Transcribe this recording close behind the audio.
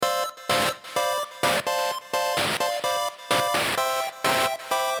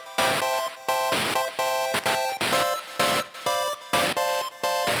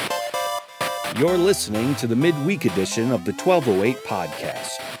You're listening to the midweek edition of the 1208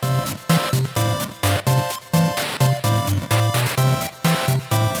 podcast.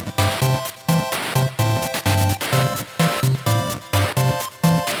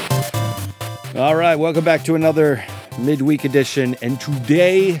 All right, welcome back to another midweek edition, and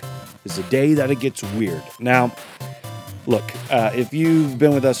today is a day that it gets weird. Now, look, if you've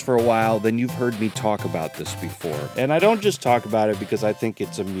been with us for a while, then you've heard me talk about this before. And I don't just talk about it because I think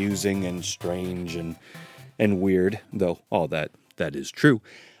it's amusing and strange and weird, though all that is true.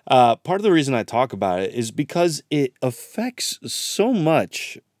 Part of the reason I talk about it is because it affects so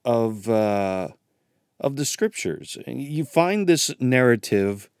much of the scriptures. You find this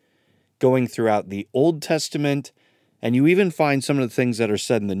narrative going throughout the Old Testament, and you even find some of the things that are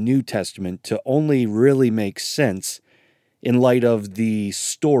said in the New Testament to only really make sense in light of the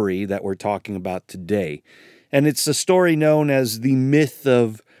story that we're talking about today. And it's a story known as the myth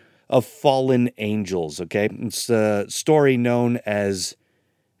of fallen angels, okay? It's a story known as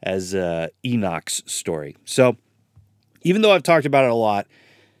Enoch's story. So even though I've talked about it a lot,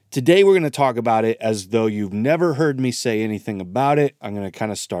 today we're going to talk about it as though you've never heard me say anything about it. I'm going to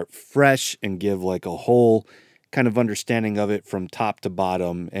kind of start fresh and give like a whole kind of understanding of it from top to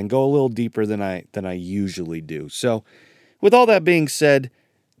bottom and go a little deeper than I usually do. So with all that being said,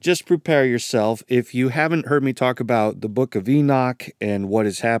 just prepare yourself. If you haven't heard me talk about the book of Enoch and what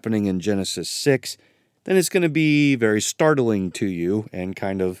is happening in Genesis 6, then it's going to be very startling to you and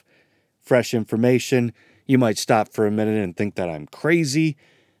kind of fresh information. You might stop for a minute and think that I'm crazy,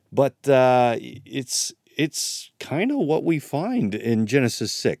 but it's kind of what we find in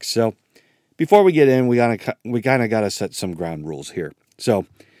Genesis 6. So before we get in, we kind of got to set some ground rules here. So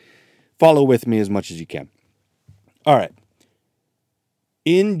follow with me as much as you can. All right.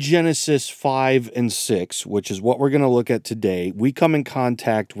 In Genesis 5 and 6, which is what we're going to look at today, we come in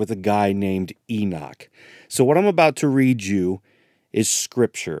contact with a guy named Enoch. So what I'm about to read you is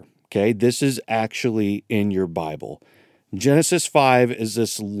scripture, okay? This is actually in your Bible. Genesis 5 is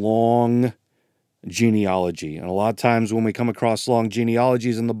this long genealogy. And a lot of times when we come across long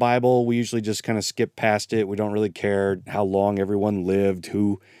genealogies in the Bible, we usually just kind of skip past it. We don't really care how long everyone lived,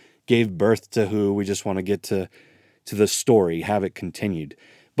 who gave birth to who. We just want to get to the story, have it continued.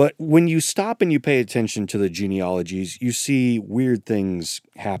 But when you stop and you pay attention to the genealogies, you see weird things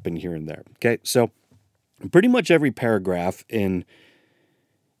happen here and there. Okay, so pretty much every paragraph in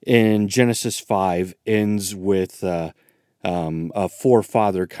Genesis 5 ends with a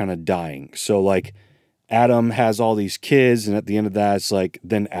forefather kind of dying. So like Adam has all these kids, and at the end of that, it's like,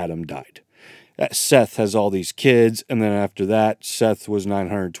 then Adam died. Seth has all these kids, and then after that, Seth was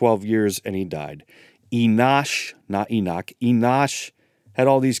 912 years, and he died. Enosh, not Enoch, Enosh had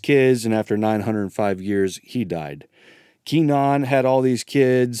all these kids, and after 905 years, he died. Kenan had all these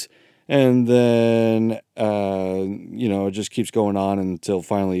kids, and then, it just keeps going on until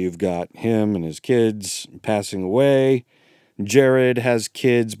finally you've got him and his kids passing away. Jared has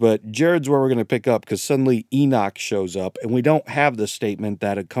kids, but Jared's where we're going to pick up because suddenly Enoch shows up, and we don't have the statement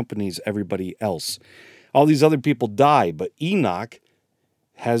that accompanies everybody else. All these other people die, but Enoch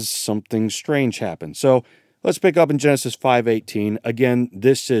has something strange happen. So let's pick up in Genesis 5:18. Again,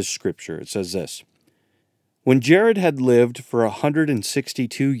 this is scripture. It says this: When Jared had lived for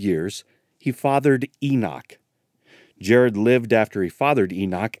 162 years, he fathered Enoch. Jared lived after he fathered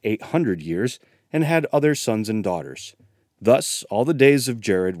Enoch 800 years and had other sons and daughters. Thus, all the days of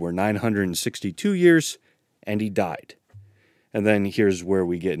Jared were 962 years, and he died. And then here's where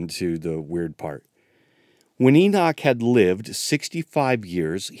we get into the weird part. When Enoch had lived 65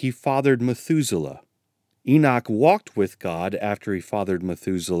 years, he fathered Methuselah. Enoch walked with God after he fathered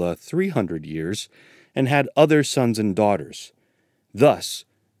Methuselah 300 years and had other sons and daughters. Thus,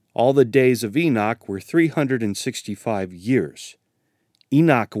 all the days of Enoch were 365 years.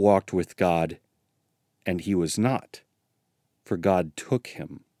 Enoch walked with God, and he was not, for God took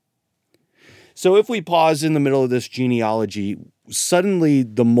him. So if we pause in the middle of this genealogy, suddenly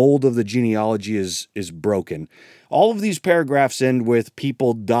the mold of the genealogy is broken. All of these paragraphs end with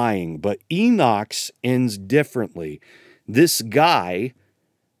people dying, but Enoch's ends differently. This guy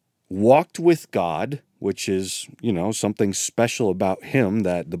walked with God, which is, something special about him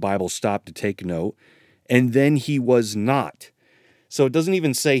that the Bible stopped to take note, and then he was not. So it doesn't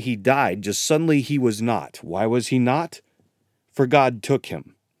even say he died, just suddenly he was not. Why was he not? For God took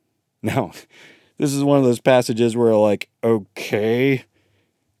him. Now, this is one of those passages where like, okay,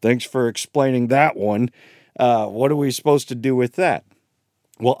 thanks for explaining that one. What are we supposed to do with that?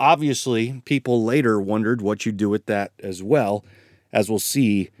 Well, obviously, people later wondered what you do with that as well, as we'll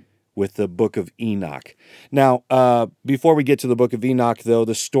see with the book of Enoch. Now, before we get to the book of Enoch, though,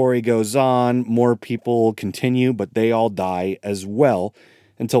 the story goes on. More people continue, but they all die as well,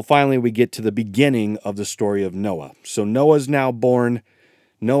 until finally we get to the beginning of the story of Noah. So Noah's now born.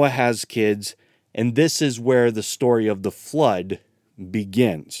 Noah has kids. And this is where the story of the flood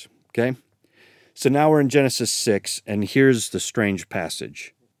begins. Okay? So now we're in Genesis 6, and here's the strange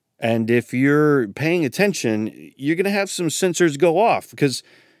passage. And if you're paying attention, you're going to have some sensors go off, because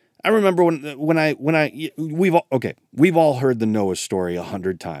I remember we've all heard the Noah story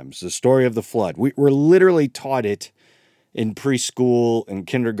 100 times, the story of the flood. We're literally taught it in preschool and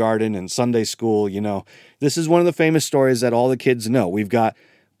kindergarten and Sunday school. This is one of the famous stories that all the kids know. We've got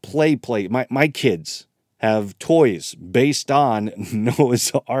play. My kids have toys based on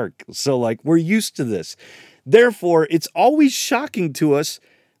Noah's Ark. So we're used to this. Therefore, it's always shocking to us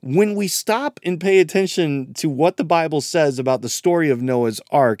when we stop and pay attention to what the Bible says about the story of Noah's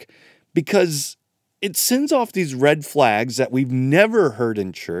Ark, because it sends off these red flags that we've never heard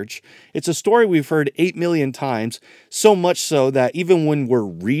in church. It's a story we've heard 8 million times, so much so that even when we're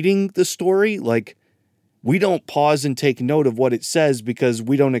reading the story, we don't pause and take note of what it says, because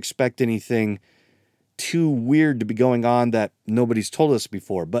we don't expect anything too weird to be going on that nobody's told us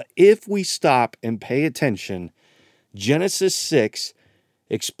before. But if we stop and pay attention, Genesis 6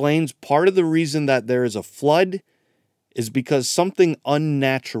 explains part of the reason that there is a flood is because something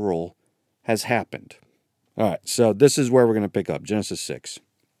unnatural has happened. All right, so this is where we're going to pick up, Genesis 6.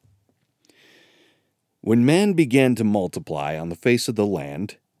 When man began to multiply on the face of the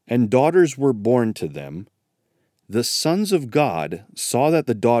land, and daughters were born to them, the sons of God saw that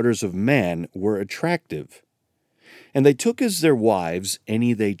the daughters of man were attractive, and they took as their wives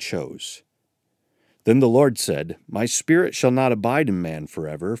any they chose. Then the Lord said, My spirit shall not abide in man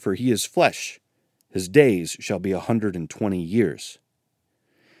forever, for he is flesh. His days shall be 120 years.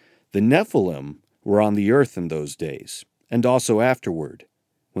 The Nephilim were on the earth in those days, and also afterward,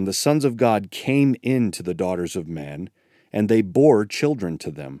 when the sons of God came in to the daughters of man, and they bore children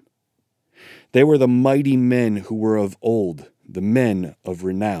to them. They were the mighty men who were of old, the men of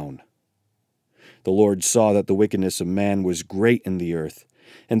renown. The Lord saw that the wickedness of man was great in the earth,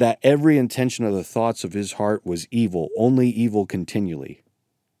 and that every intention of the thoughts of his heart was evil, only evil continually.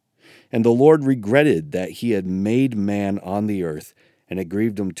 And the Lord regretted that he had made man on the earth, and it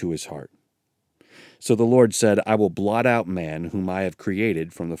grieved him to his heart. So the Lord said, I will blot out man, whom I have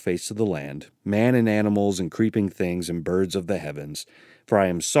created from the face of the land, man and animals and creeping things and birds of the heavens, for I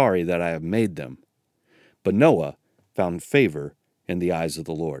am sorry that I have made them. But Noah found favor in the eyes of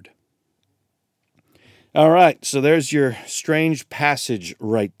the Lord. All right, so there's your strange passage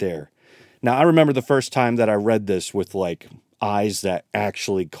right there. Now, I remember the first time that I read this with eyes that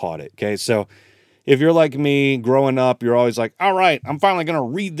actually caught it. Okay, so if you're like me, growing up, you're always like, all right, I'm finally going to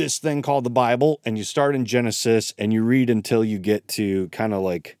read this thing called the Bible. And you start in Genesis and you read until you get to kind of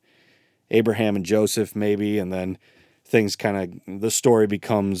like Abraham and Joseph maybe. And then the story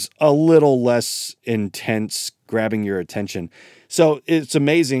becomes a little less intense, grabbing your attention. So it's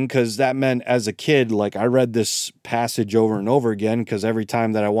amazing, because that meant as a kid, I read this passage over and over again, because every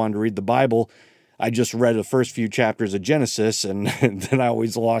time that I wanted to read the Bible, I just read the first few chapters of Genesis, and then I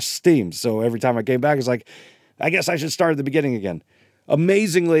always lost steam. So every time I came back, it's I guess I should start at the beginning again.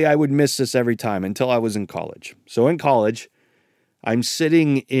 Amazingly, I would miss this every time until I was in college. So in college, I'm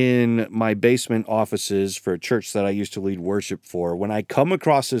sitting in my basement offices for a church that I used to lead worship for, when I come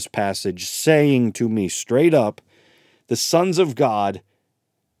across this passage saying to me straight up, the sons of God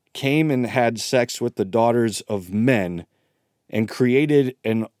came and had sex with the daughters of men and created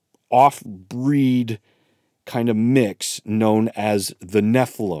an off-breed kind of mix known as the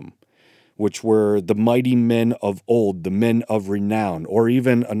Nephilim, which were the mighty men of old, the men of renown. Or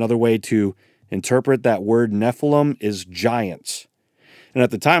even another way to interpret that word Nephilim is giants. And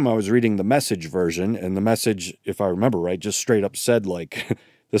at the time I was reading the Message version, and the Message, if I remember right, just straight up said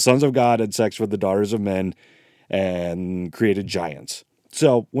the sons of God had sex with the daughters of men and created giants.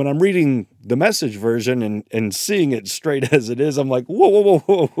 So when I'm reading the Message version and seeing it straight as it is, I'm like,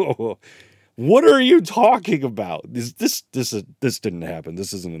 whoa. What are you talking about? This didn't happen.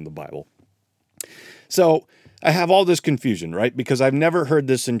 This isn't in the Bible. So I have all this confusion, right? Because I've never heard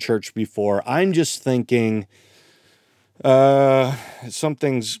this in church before. I'm just thinking,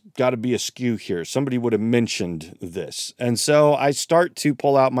 something's got to be askew here. Somebody would have mentioned this. And so I start to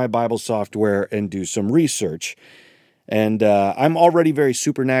pull out my Bible software and do some research. And I'm already very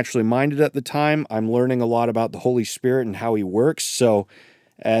supernaturally minded at the time. I'm learning a lot about the Holy Spirit and how he works. So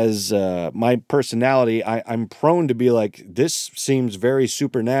as my personality, I'm prone to be like, this seems very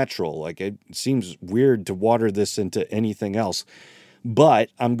supernatural. It seems weird to water this into anything else. but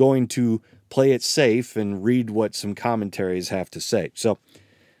I'm going to play it safe and read what some commentaries have to say. So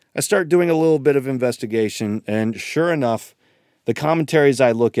I start doing a little bit of investigation, and sure enough, the commentaries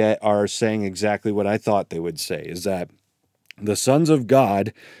I look at are saying exactly what I thought they would say, is that the sons of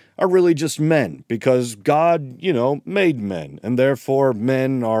God are really just men because God, made men, and therefore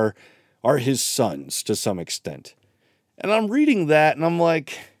men are his sons to some extent. And I'm reading that and I'm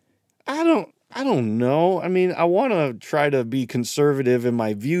like, I don't know. I mean, I want to try to be conservative in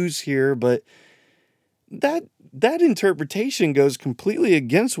my views here, but that interpretation goes completely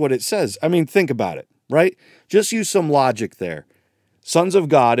against what it says. I mean, think about it, right? Just use some logic there. Sons of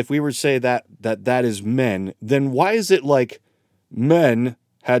God, if we were to say that is men, then why is it like men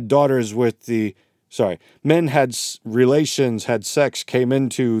had daughters with men had relations, had sex, came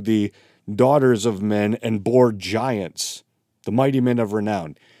into the daughters of men and bore giants, the mighty men of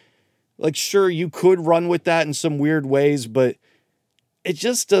renown? Like, sure, you could run with that in some weird ways, but it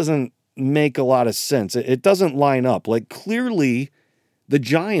just doesn't make a lot of sense. It doesn't line up. Like, clearly, the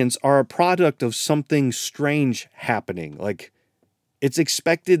giants are a product of something strange happening. Like, it's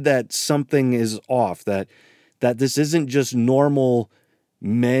expected that something is off, that this isn't just normal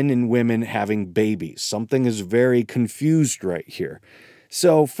men and women having babies. Something is very confused right here.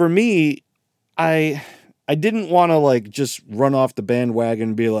 So for me, I didn't want to like just run off the bandwagon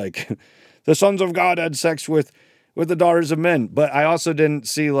and be like, the sons of God had sex with the daughters of men. But I also didn't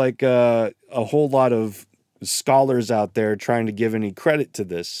see like a whole lot of scholars out there trying to give any credit to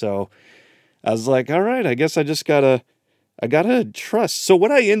this. So I was like, all right, I guess I gotta trust. So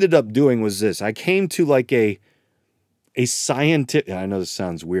what I ended up doing was this. I came to like a scientific, I know this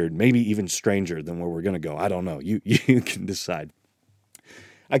sounds weird, maybe even stranger than where we're going to go. I don't know. You can decide.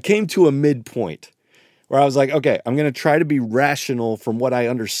 I came to a midpoint where I was like, okay, I'm going to try to be rational from what I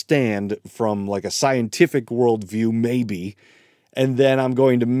understand from like a scientific worldview, maybe. And then I'm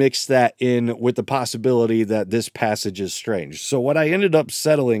going to mix that in with the possibility that this passage is strange. So what I ended up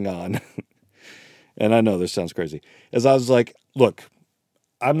settling on, and I know this sounds crazy, is I was like, look,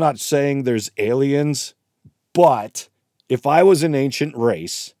 I'm not saying there's aliens, but if I was an ancient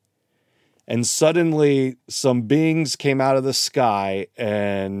race and suddenly some beings came out of the sky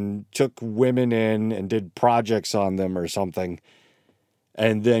and took women in and did projects on them or something,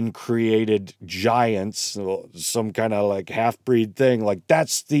 and then created giants, some kind of like half-breed thing, like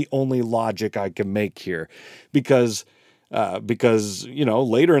that's the only logic I can make here. Because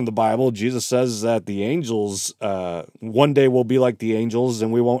later in the Bible, Jesus says that the angels one day will be like the angels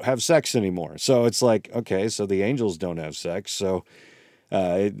and we won't have sex anymore. So it's like, okay, so the angels don't have sex. So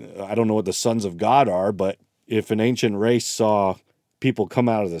I don't know what the sons of God are, but if an ancient race saw people come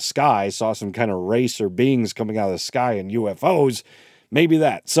out of the sky, saw some kind of race or beings coming out of the sky in UFOs, maybe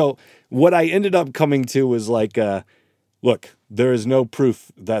that. So what I ended up coming to was like, look, there is no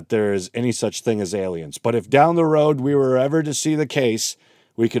proof that there is any such thing as aliens. But if down the road we were ever to see the case,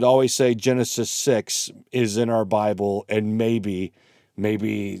 we could always say Genesis 6 is in our Bible and maybe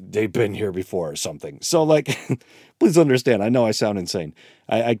they've been here before or something. So like, please understand, I know I sound insane.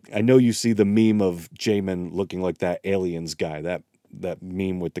 I know you see the meme of Jamin looking like that aliens guy, that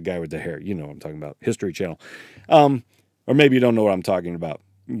meme with the guy with the hair. You know what I'm talking about. History Channel. Or maybe you don't know what I'm talking about.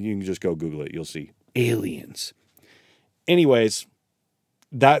 You can just go Google it. You'll see aliens. Anyways,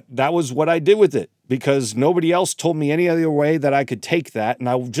 that was what I did with it because nobody else told me any other way that I could take that. And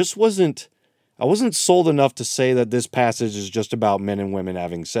I wasn't sold enough to say that this passage is just about men and women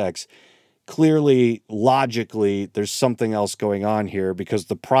having sex. Clearly, logically, there's something else going on here because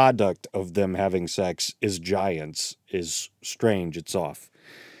the product of them having sex is giants, is strange, it's off.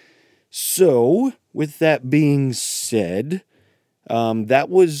 So, with that being said, that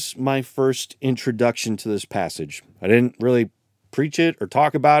was my first introduction to this passage. I didn't really preach it or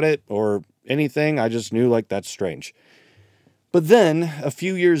talk about it or anything. I just knew like that's strange. But then a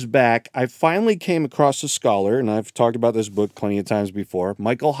few years back, I finally came across a scholar, and I've talked about this book plenty of times before,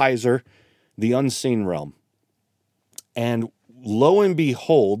 Michael Heiser, The Unseen Realm. And lo and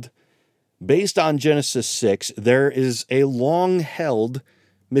behold, based on Genesis 6, there is a long-held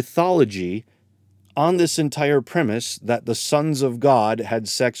mythology on this entire premise that the sons of God had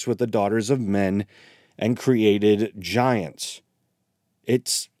sex with the daughters of men and created giants.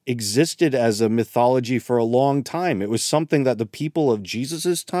 It's existed as a mythology for a long time. It was something that the people of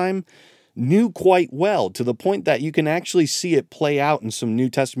Jesus's time knew quite well, to the point that you can actually see it play out in some New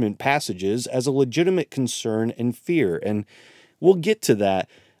Testament passages as a legitimate concern and fear. And we'll get to that.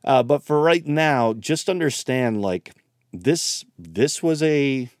 But for right now, just understand like this was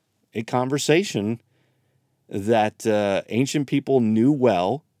a conversation that ancient people knew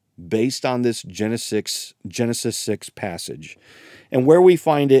well based on this Genesis 6 passage. And where we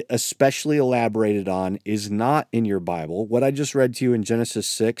find it especially elaborated on is not in your Bible. What I just read to you in Genesis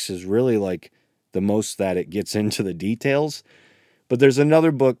 6 is really like the most that it gets into the details. But there's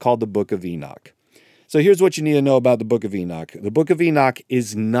another book called the Book of Enoch. So here's what you need to know about the Book of Enoch. The Book of Enoch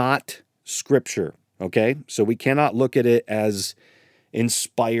is not scripture, okay? So we cannot look at it as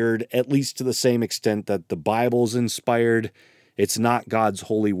inspired, at least to the same extent that the Bible's inspired. It's not God's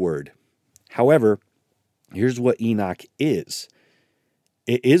holy word. However, here's what Enoch is.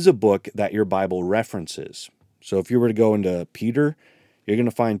 It is a book that your Bible references. So if you were to go into Peter, you're going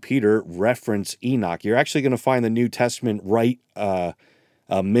to find Peter reference Enoch. You're actually going to find the New Testament write a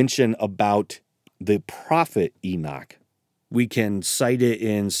mention about the prophet Enoch. We can cite it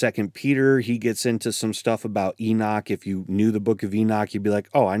in 2 Peter. He gets into some stuff about Enoch. If you knew the book of Enoch, you'd be like,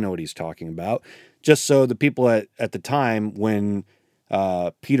 oh, I know what he's talking about. Just so the people at the time when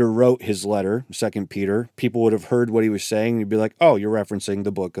Peter wrote his letter, 2 Peter, people would have heard what he was saying. You'd be like, oh, you're referencing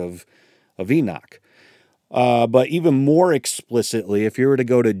the book of Enoch. But even more explicitly, if you were to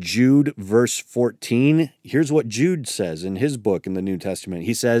go to Jude verse 14, here's what Jude says in his book in the New Testament.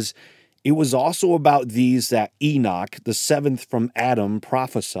 He says, it was also about these that Enoch, the seventh from Adam,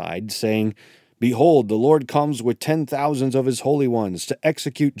 prophesied, saying, behold, the Lord comes with 10,000s of his holy ones to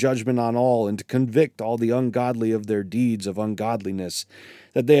execute judgment on all and to convict all the ungodly of their deeds of ungodliness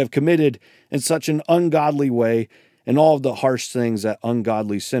that they have committed in such an ungodly way, and all of the harsh things that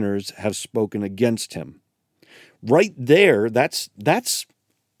ungodly sinners have spoken against him. Right there, that's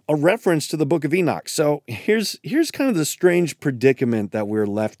a reference to the book of Enoch. So here's kind of the strange predicament that we're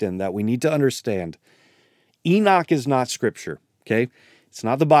left in that we need to understand. Enoch is not scripture, okay? It's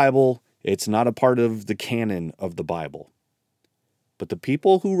not the Bible. It's not a part of the canon of the Bible. But the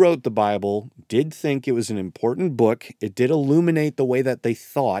people who wrote the Bible did think it was an important book. It did illuminate the way that they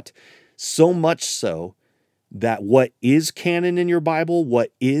thought, so much so that what is canon in your Bible,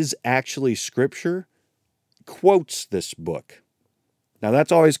 what is actually scripture, quotes this book. Now,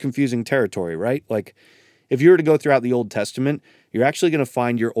 that's always confusing territory, right? Like, if you were to go throughout the Old Testament, you're actually going to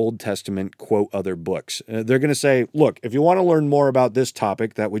find your Old Testament quote other books. They're going to say, look, if you want to learn more about this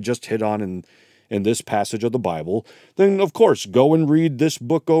topic that we just hit on in this passage of the Bible, then, of course, go and read this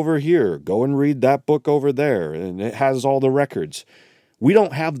book over here. Go and read that book over there. And it has all the records. We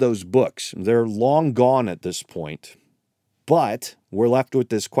don't have those books. They're long gone at this point. But we're left with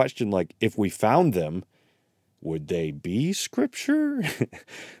this question, like, if we found them, would they be scripture?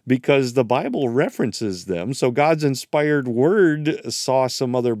 Because the Bible references them. So God's inspired word saw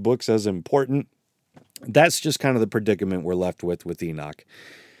some other books as important. That's just kind of the predicament we're left with Enoch.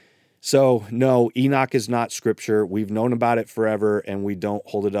 So no, Enoch is not scripture. We've known about it forever, and we don't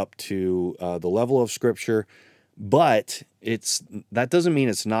hold it up to the level of scripture. But that doesn't mean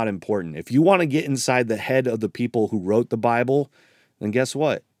it's not important. If you want to get inside the head of the people who wrote the Bible, then guess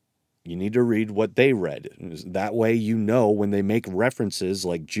what? You need to read what they read. That way you know when they make references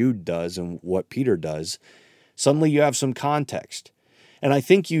like Jude does and what Peter does, suddenly you have some context. And I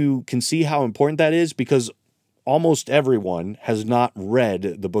think you can see how important that is because almost everyone has not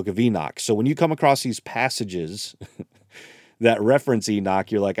read the book of Enoch. So when you come across these passages that reference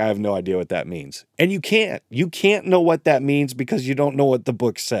Enoch, you're like, I have no idea what that means. And you can't. You can't know what that means because you don't know what the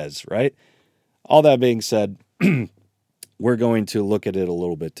book says, right? All that being said, we're going to look at it a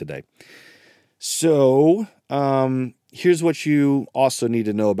little bit today. So here's what you also need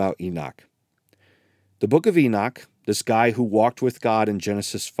to know about Enoch. The book of Enoch, this guy who walked with God in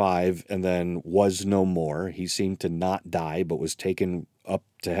Genesis 5 and then was no more. He seemed to not die, but was taken up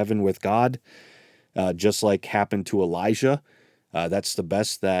to heaven with God, just like happened to Elijah. That's the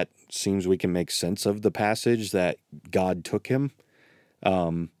best that seems we can make sense of the passage that God took him.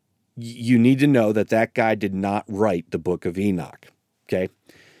 You need to know that guy did not write the book of Enoch, okay?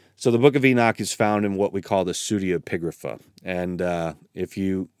 So the book of Enoch is found in what we call the pseudepigrapha. And if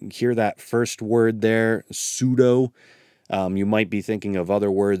you hear that first word there, pseudo, you might be thinking of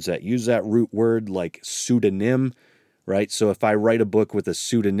other words that use that root word like pseudonym, right? So if I write a book with a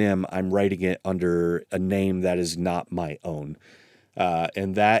pseudonym, I'm writing it under a name that is not my own.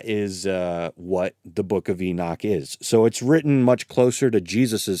 And that is what the book of Enoch is. So it's written much closer to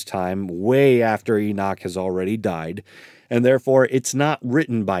Jesus's time, way after Enoch has already died. And therefore, it's not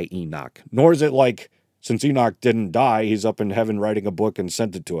written by Enoch. Nor is it like, since Enoch didn't die, he's up in heaven writing a book and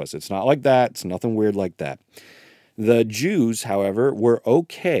sent it to us. It's not like that. It's nothing weird like that. The Jews, however, were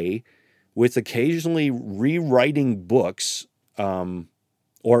okay with occasionally rewriting books or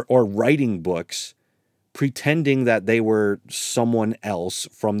writing books pretending that they were someone else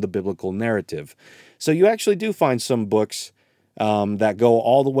from the biblical narrative. So you actually do find some books that go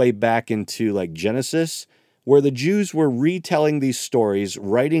all the way back into like Genesis, where the Jews were retelling these stories,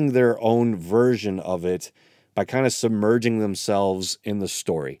 writing their own version of it by kind of submerging themselves in the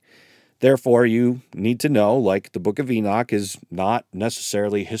story. Therefore, you need to know, like the Book of Enoch is not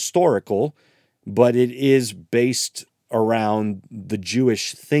necessarily historical, but it is based around the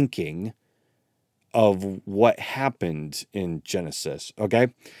Jewish thinking of what happened in Genesis,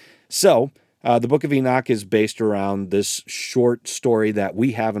 okay? So, the Book of Enoch is based around this short story that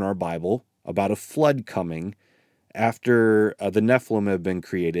we have in our Bible about a flood coming after the Nephilim have been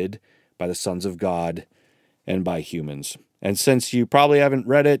created by the sons of God and by humans. And since you probably haven't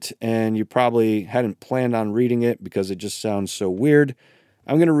read it and you probably hadn't planned on reading it because it just sounds so weird,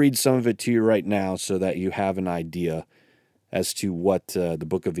 I'm going to read some of it to you right now so that you have an idea as to what the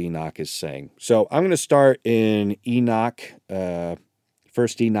Book of Enoch is saying. So I'm going to start in Enoch,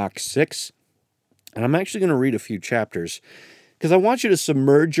 1st Enoch 6, and I'm actually going to read a few chapters because I want you to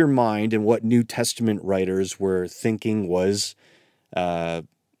submerge your mind in what New Testament writers were thinking was a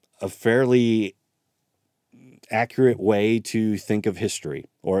fairly accurate way to think of history,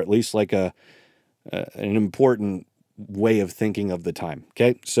 or at least like an important way of thinking of the time.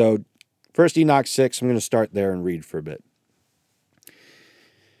 Okay, so 1st Enoch 6, I'm going to start there and read for a bit.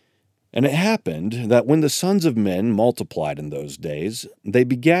 And it happened that when the sons of men multiplied in those days, they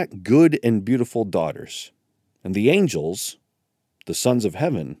begat good and beautiful daughters. And the angels, the sons of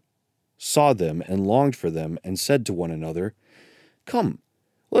heaven, saw them and longed for them, and said to one another, Come,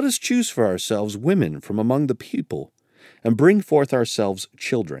 let us choose for ourselves women from among the people, and bring forth ourselves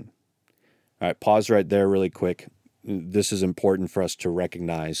children. All right, pause right there really quick. This is important for us to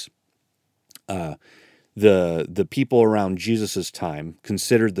recognize. The people around Jesus' time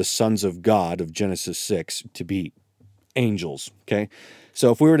considered the sons of God of Genesis 6 to be angels, okay?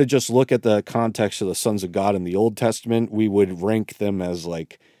 So if we were to just look at the context of the sons of God in the Old Testament, we would rank them as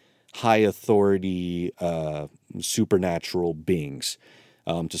like high authority, supernatural beings.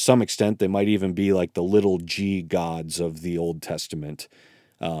 To some extent, they might even be like the little g gods of the Old Testament,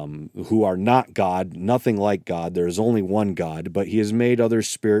 who are not God, nothing like God. There is only one God, but he has made other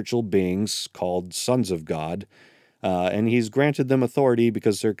spiritual beings called sons of God, and he's granted them authority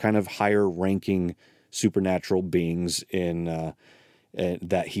because they're kind of higher ranking supernatural beings in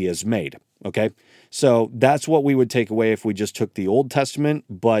that he has made. Okay, so that's what we would take away if we just took the Old Testament,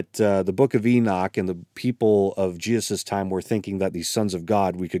 but the Book of Enoch and the people of Jesus' time were thinking that these sons of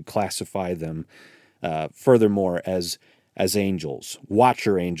God, we could classify them furthermore as angels,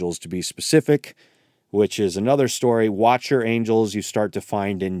 watcher angels to be specific, which is another story. Watcher angels you start to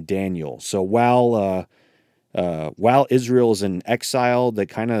find in Daniel. So while Israel is in exile, they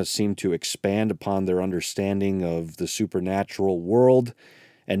kind of seem to expand upon their understanding of the supernatural world.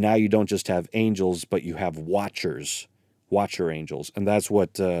 And now you don't just have angels, but you have watcher angels. And that's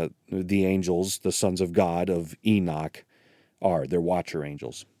what the angels, the sons of God of Enoch, are. They're watcher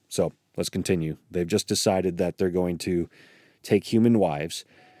angels. So let's continue. They've just decided that they're going to take human wives.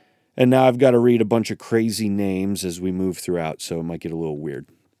 And now I've got to read a bunch of crazy names as we move throughout, so it might get a little weird.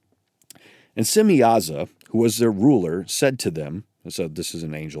 And Semyaza, who was their ruler, said to them, so this is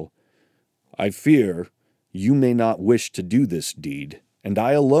an angel, I fear you may not wish to do this deed, and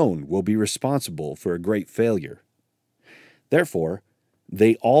I alone will be responsible for a great failure. Therefore,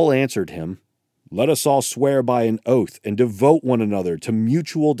 they all answered him, Let us all swear by an oath and devote one another to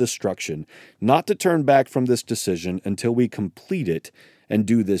mutual destruction, not to turn back from this decision until we complete it and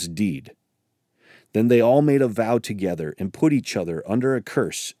do this deed. Then they all made a vow together and put each other under a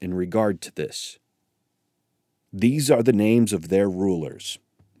curse in regard to this. These are the names of their rulers.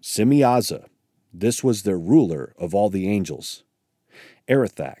 Semyaza, this was their ruler of all the angels.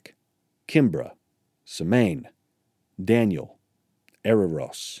 Erithach, Kimbra, Semain, Daniel,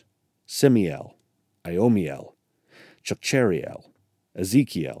 Ereros, Simiel, Iomiel, Chacheriel,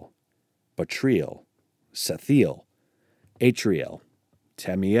 Ezekiel, Batriel, Sethiel, Atriel,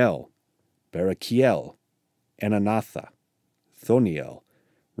 Tamiel, Barakiel, Ananatha, Thoniel,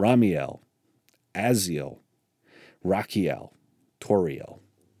 Ramiel, Aziel, Rachiel, Toriel.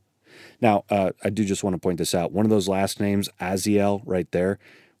 Now, I do just want to point this out. One of those last names, Aziel, right there,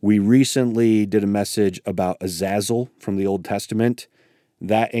 we recently did a message about Azazel from the Old Testament.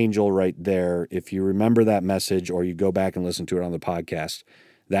 That angel right there, if you remember that message or you go back and listen to it on the podcast,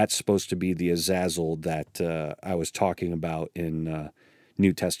 that's supposed to be the Azazel that I was talking about in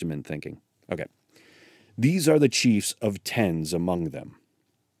New Testament thinking. Okay. These are the chiefs of tens among them.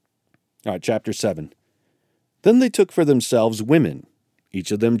 All right, chapter 7. Then they took for themselves women,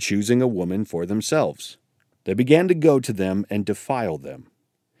 each of them choosing a woman for themselves. They began to go to them and defile them.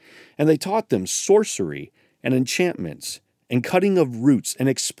 And they taught them sorcery and enchantments and cutting of roots, and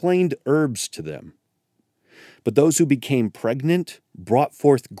explained herbs to them. But those who became pregnant brought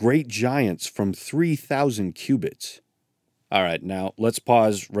forth great giants from 3,000 cubits. All right, now let's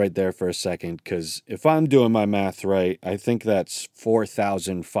pause right there for a second, because if I'm doing my math right, I think that's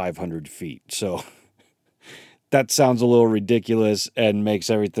 4,500 feet. So that sounds a little ridiculous and makes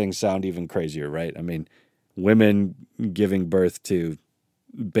everything sound even crazier, right? I mean, women giving birth to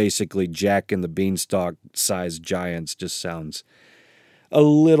basically Jack and the Beanstalk sized giants just sounds a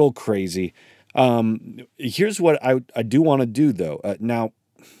little crazy. Here's what I do want to do, though. Now,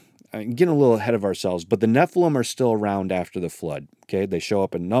 I'm getting a little ahead of ourselves, but the Nephilim are still around after the flood. Okay, they show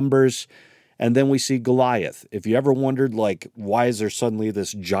up in Numbers, and then we see Goliath. If you ever wondered, like, why is there suddenly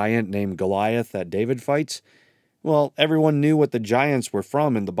this giant named Goliath that David fights? Well, everyone knew what the giants were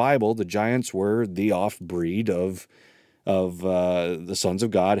from in the Bible. The giants were the off-breed of the sons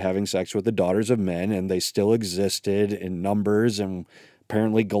of God having sex with the daughters of men, and they still existed in Numbers, and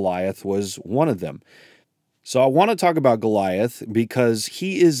apparently Goliath was one of them. So I want to talk about Goliath because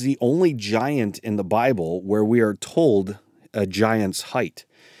he is the only giant in the Bible where we are told a giant's height.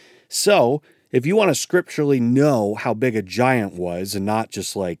 So if you want to scripturally know how big a giant was and not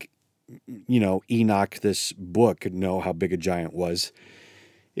just like, Enoch, this book, know how big a giant was.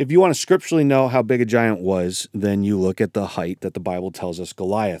 If you want to scripturally know how big a giant was, then you look at the height that the Bible tells us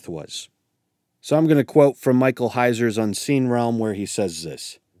Goliath was. So I'm going to quote from Michael Heiser's Unseen Realm, where he says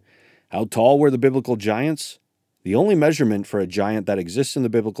this: "How tall were the biblical giants? The only measurement for a giant that exists in the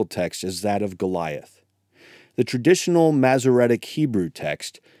biblical text is that of Goliath. The traditional Masoretic Hebrew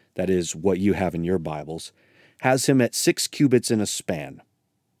text, that is what you have in your Bibles, has him at 6 cubits in a span."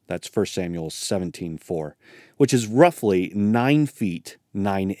 That's 1 Samuel 17:4, which is roughly 9 feet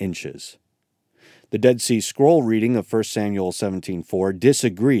 9 inches. The Dead Sea Scroll reading of 1 Samuel 17:4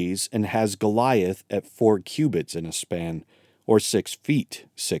 disagrees and has Goliath at 4 cubits in a span, or 6 feet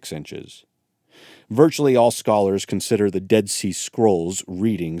 6 inches. Virtually all scholars consider the Dead Sea Scrolls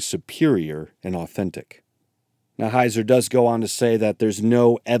reading superior and authentic. Now, Heiser does go on to say that there's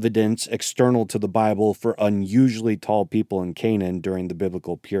no evidence external to the Bible for unusually tall people in Canaan during the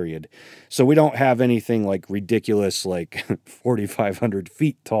biblical period. So we don't have anything like ridiculous, like 4,500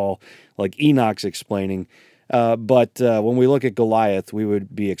 feet tall, like Enoch's explaining. But when we look at Goliath, we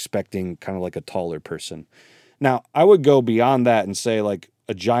would be expecting kind of like a taller person. Now, I would go beyond that and say, like,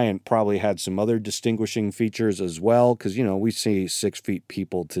 a giant probably had some other distinguishing features as well, because, we see 6 feet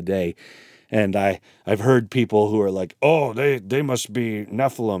people today. And I've heard people who are like, oh, they must be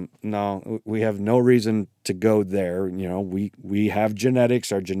Nephilim. No, we have no reason to go there. We have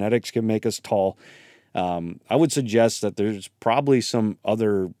genetics. Our genetics can make us tall. I would suggest that there's probably some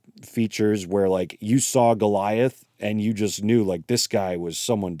other features where, like, you saw Goliath and you just knew, like, this guy was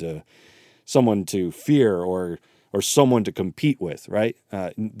someone to fear or someone to compete with, right?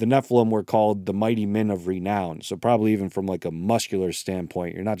 The Nephilim were called the mighty men of renown. So probably even from like a muscular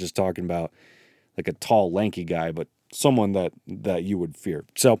standpoint, you're not just talking about like a tall, lanky guy, but someone that you would fear.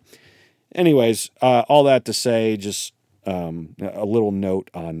 So anyways, all that to say, just a little note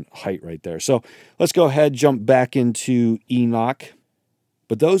on height right there. So let's go ahead, jump back into Enoch.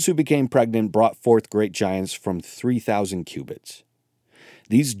 But those who became pregnant brought forth great giants from 3,000 cubits.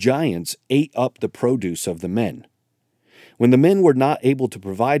 These giants ate up the produce of the men. When the men were not able to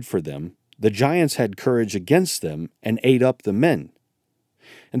provide for them, the giants had courage against them and ate up the men.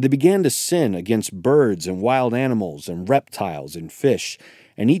 And they began to sin against birds and wild animals and reptiles and fish,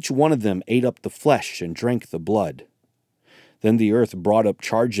 and each one of them ate up the flesh and drank the blood. Then the earth brought up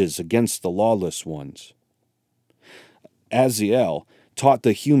charges against the lawless ones. Azazel taught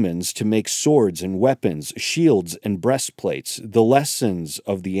the humans to make swords and weapons, shields and breastplates, the lessons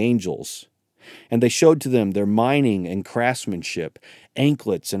of the angels. And they showed to them their mining and craftsmanship,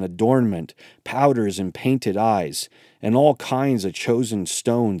 anklets and adornment, powders and painted eyes, and all kinds of chosen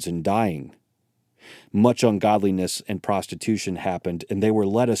stones and dyeing. Much ungodliness and prostitution happened, and they were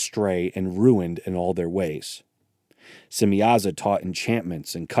led astray and ruined in all their ways. Semyaza taught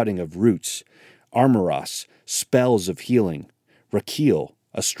enchantments and cutting of roots, Armoros, spells of healing, Rakil,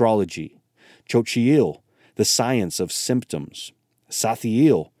 astrology, Chochiel, the science of symptoms,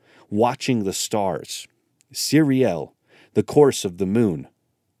 Sathiel, watching the stars, Siriel, the course of the moon.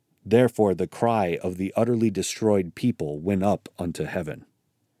 Therefore the cry of the utterly destroyed people went up unto heaven.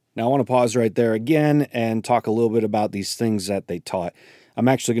 Now I want to pause right there again and talk a little bit about these things that they taught. I'm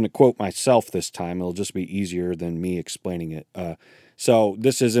actually going to quote myself this time. It'll just be easier than me explaining it. So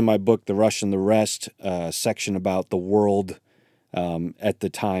this is in my book, The Rush and the Rest, section about the world at the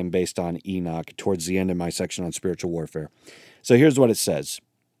time based on Enoch, towards the end of my section on spiritual warfare. So here's what it says.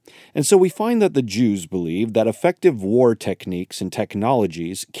 And so we find that the Jews believed that effective war techniques and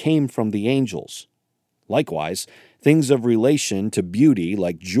technologies came from the angels. Likewise, things of relation to beauty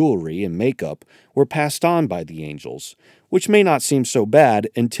like jewelry and makeup were passed on by the angels, which may not seem so bad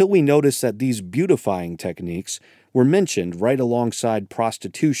until we notice that these beautifying techniques were mentioned right alongside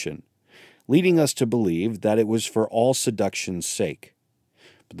prostitution, leading us to believe that it was for all seduction's sake.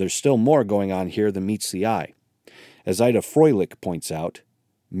 But there's still more going on here than meets the eye. As Ida Froelich points out,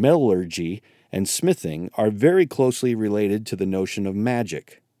 metallurgy and smithing are very closely related to the notion of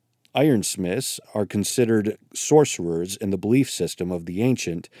magic. Ironsmiths are considered sorcerers in the belief system of the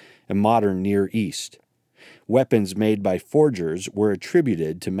ancient and modern Near East. Weapons made by forgers were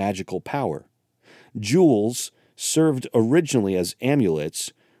attributed to magical power. Jewels served originally as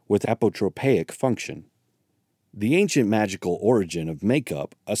amulets with apotropaic function. The ancient magical origin of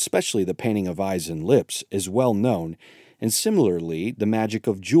makeup, especially the painting of eyes and lips, is well known, and similarly the magic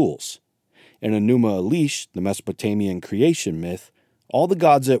of jewels. In Enuma Elish, the Mesopotamian creation myth, all the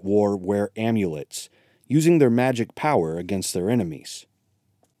gods at war wear amulets, using their magic power against their enemies.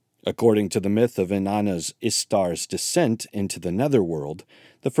 According to the myth of Inanna's Istar's descent into the netherworld,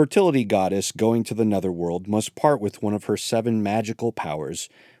 the fertility goddess going to the netherworld must part with one of her 7 magical powers,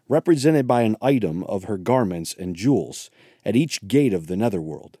 represented by an item of her garments and jewels, at each gate of the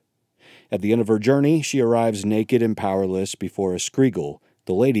netherworld. At the end of her journey, she arrives naked and powerless before a Skrigal,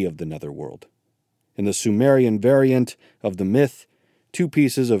 the lady of the netherworld. In the Sumerian variant of the myth, 2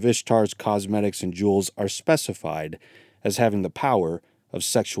 pieces of Ishtar's cosmetics and jewels are specified as having the power of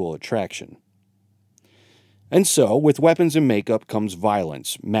sexual attraction. And so, with weapons and makeup comes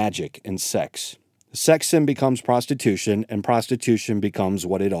violence, magic, and sex. Sex then becomes prostitution, and prostitution becomes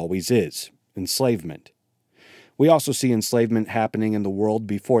what it always is, enslavement. We also see enslavement happening in the world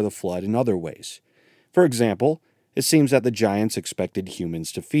before the flood in other ways. For example, it seems that the giants expected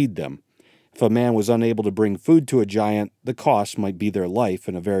humans to feed them. If a man was unable to bring food to a giant, the cost might be their life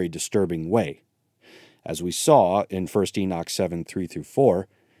in a very disturbing way. As we saw in 1 Enoch 7, 3-4,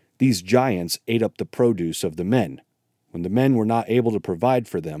 these giants ate up the produce of the men. When the men were not able to provide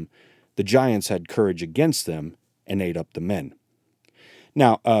for them, the giants had courage against them and ate up the men.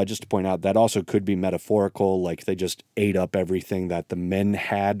 Now, just to point out, that also could be metaphorical, like they just ate up everything that the men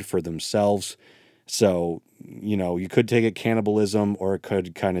had for themselves. So, you could take it cannibalism, or it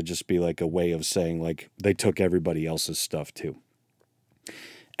could kind of just be like a way of saying, like, they took everybody else's stuff too.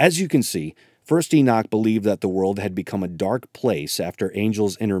 As you can see, First Enoch believed that the world had become a dark place after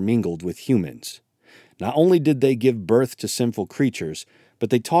angels intermingled with humans. Not only did they give birth to sinful creatures,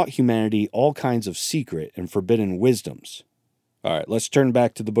 but they taught humanity all kinds of secret and forbidden wisdoms. All right, let's turn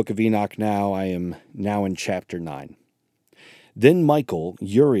back to the book of Enoch now. I am now in chapter 9. Then Michael,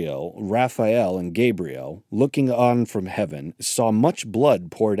 Uriel, Raphael, and Gabriel, looking on from heaven, saw much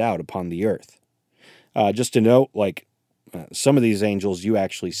blood poured out upon the earth. Just to note, some of these angels you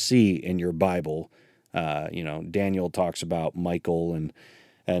actually see in your Bible. Daniel talks about Michael,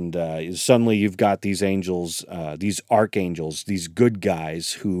 and suddenly you've got these angels, these archangels, these good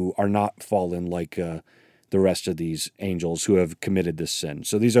guys who are not fallen like the rest of these angels who have committed this sin.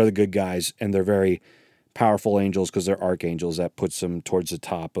 So these are the good guys, and they're very powerful angels because they're archangels. That puts them towards the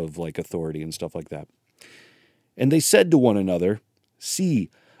top of authority and stuff like that. And they said to one another, "See,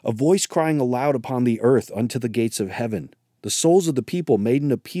 a voice crying aloud upon the earth unto the gates of heaven. The souls of the people made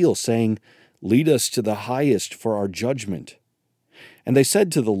an appeal, saying, Lead us to the highest for our judgment. And they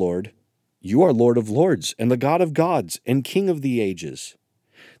said to the Lord, You are Lord of lords, and the God of gods, and King of the ages.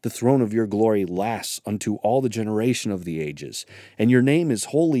 The throne of your glory lasts unto all the generation of the ages, and your name is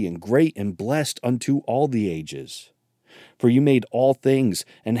holy and great and blessed unto all the ages. For you made all things,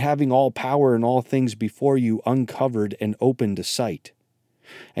 and having all power and all things before you uncovered and opened to sight.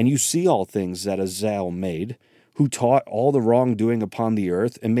 And you see all things that Azazel made, who taught all the wrongdoing upon the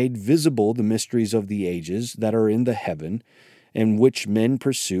earth, and made visible the mysteries of the ages that are in the heaven, and which men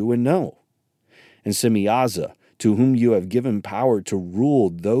pursue and know. And Semyaza, to whom you have given power to rule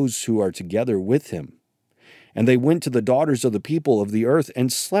those who are together with him. And they went to the daughters of the people of the earth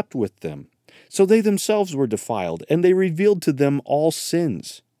and slept with them. So they themselves were defiled, and they revealed to them all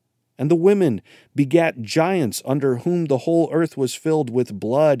sins. And the women begat giants under whom the whole earth was filled with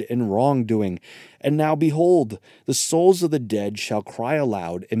blood and wrongdoing. And now behold, the souls of the dead shall cry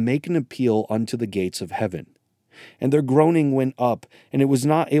aloud and make an appeal unto the gates of heaven. And their groaning went up, and it was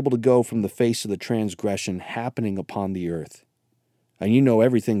not able to go from the face of the transgression happening upon the earth. And you know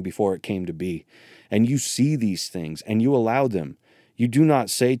everything before it came to be, and you see these things, and you allow them. You do not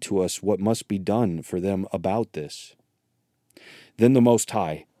say to us what must be done for them about this. Then the Most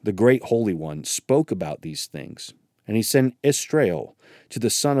High, the great Holy One, spoke about these things, And he sent Israel to the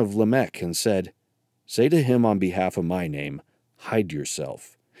son of Lamech and said, Say to him on behalf of my name, Hide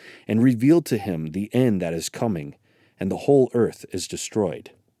yourself, and reveal to him the end that is coming, and the whole earth is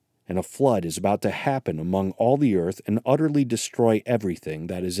destroyed. And a flood is about to happen among all the earth and utterly destroy everything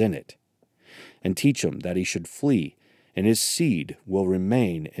that is in it. And teach him that he should flee, and his seed will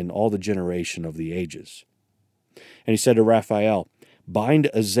remain in all the generation of the ages. And he said to Raphael, Bind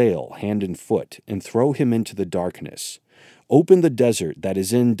Azazel hand and foot, and throw him into the darkness. Open the desert that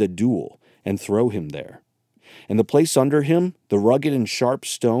is in Dadul, and throw him there. And the place under him, the rugged and sharp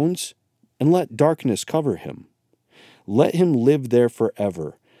stones, and let darkness cover him. Let him live there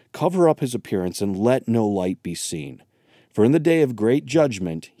forever. Cover up his appearance, and let no light be seen. For in the day of great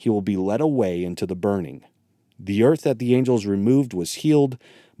judgment he will be led away into the burning. The earth that the angels removed was healed,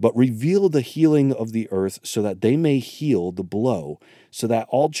 but reveal the healing of the earth so that they may heal the blow, so that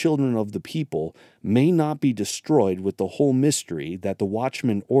all children of the people may not be destroyed with the whole mystery that the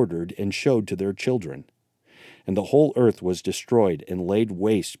watchmen ordered and showed to their children. And the whole earth was destroyed and laid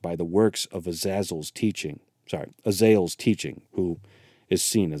waste by the works of Azazel's teaching, who is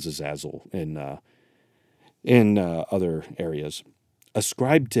seen as Azazel in other areas.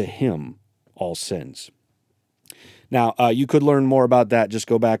 Ascribe to him all sins. Now, you could learn more about that. Just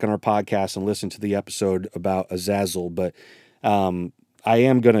go back on our podcast and listen to the episode about Azazel. But I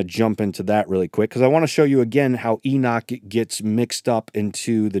am going to jump into that really quick because I want to show you again how Enoch gets mixed up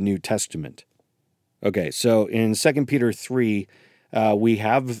into the New Testament. Okay, so in 2 Peter 3, we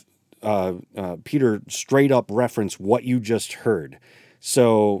have Peter straight up reference what you just heard.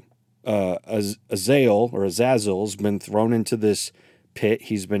 So Azazel's been thrown into this pit.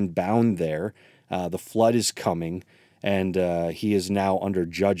 He's been bound there. The flood is coming, and he is now under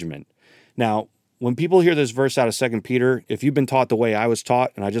judgment. Now, when people hear this verse out of 2 Peter, if you've been taught the way I was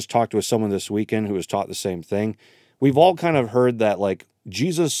taught, and I just talked with someone this weekend who was taught the same thing, we've all kind of heard that, like,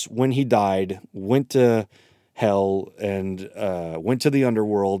 Jesus, when he died, went to hell and went to the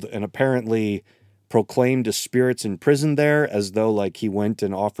underworld and apparently proclaimed to spirits in prison there as though, like, he went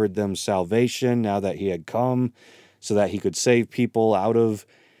and offered them salvation now that he had come so that he could save people out of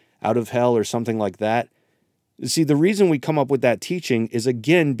hell or something like that. See, the reason we come up with that teaching is,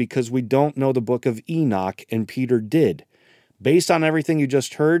 again, because we don't know the book of Enoch, and Peter did. Based on everything you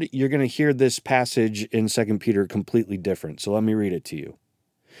just heard, you're going to hear this passage in 2 Peter completely different. So let me read it to you.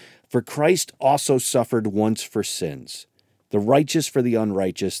 For Christ also suffered once for sins, the righteous for the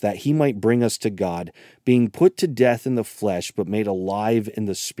unrighteous, that he might bring us to God, being put to death in the flesh, but made alive in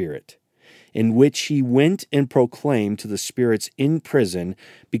the Spirit, in which he went and proclaimed to the spirits in prison,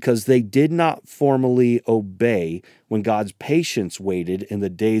 because they did not formally obey when God's patience waited in the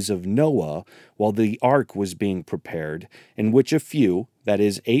days of Noah while the ark was being prepared, in which a few, that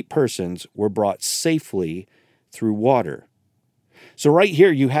is 8 persons, were brought safely through water. So right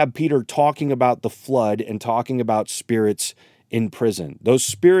here you have Peter talking about the flood and talking about spirits in prison. Those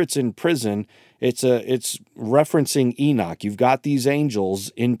spirits in prison, it's referencing Enoch. You've got these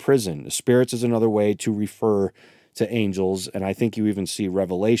angels in prison. Spirits is another way to refer to angels, and I think you even see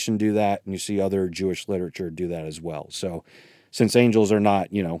Revelation do that, and you see other Jewish literature do that as well. So since angels are not,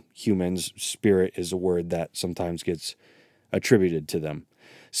 humans, spirit is a word that sometimes gets attributed to them.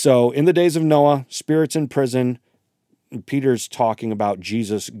 So in the days of Noah, spirits in prison, Peter's talking about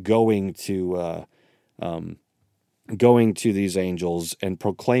Jesus going to these angels and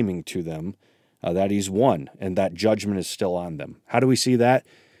proclaiming to them that he's won and that judgment is still on them. How do we see that?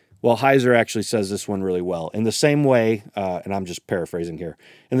 Well, Heiser actually says this one really well. In the same way, and I'm just paraphrasing here,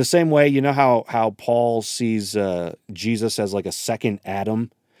 in the same way, you know how Paul sees Jesus as like a second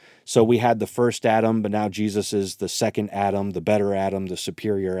Adam? So we had the first Adam, but now Jesus is the second Adam, the better Adam, the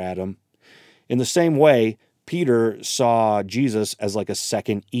superior Adam. In the same way, Peter saw Jesus as like a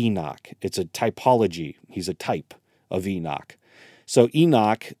second Enoch. It's a typology. He's a type of Enoch. So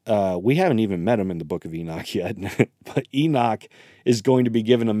Enoch, we haven't even met him in the book of Enoch yet, but Enoch is going to be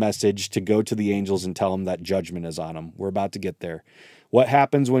given a message to go to the angels and tell them that judgment is on him. We're about to get there. What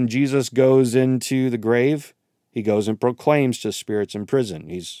happens when Jesus goes into the grave? He goes and proclaims to spirits in prison.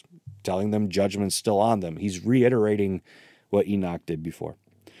 He's telling them judgment's still on them. He's reiterating what Enoch did before.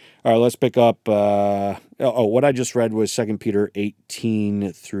 All right, let's pick up. What I just read was 2 Peter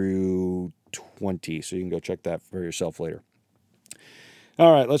 18 through 20, so you can go check that for yourself later.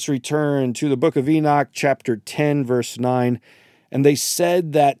 All right, let's return to the book of Enoch, chapter 10, verse 9. And they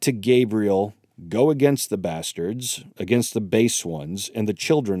said that to Gabriel, Go against the bastards, against the base ones, and the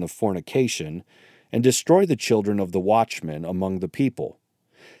children of fornication, and destroy the children of the watchmen among the people.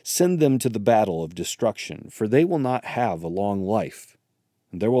 Send them to the battle of destruction, for they will not have a long life.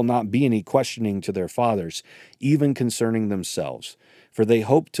 There will not be any questioning to their fathers, even concerning themselves, for they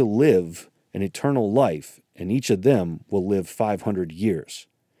hope to live an eternal life, and each of them will live 500 years.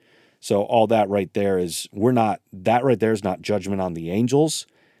 So all that right there is that right there is not judgment on the angels.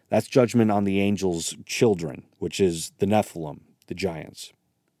 That's judgment on the angels' children, which is the Nephilim, the giants.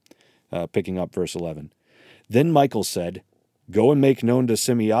 Picking up verse 11. Then Michael said, "Go and make known to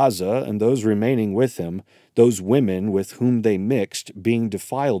Simiaza and those remaining with him, those women with whom they mixed, being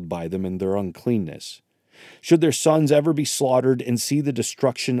defiled by them in their uncleanness. Should their sons ever be slaughtered and see the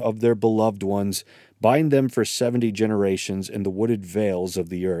destruction of their beloved ones, bind them for 70 generations in the wooded vales of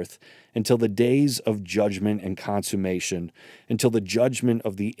the earth, until the days of judgment and consummation, until the judgment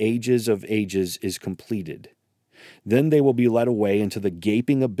of the ages of ages is completed. Then they will be led away into the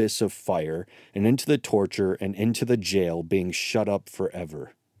gaping abyss of fire, and into the torture, and into the jail, being shut up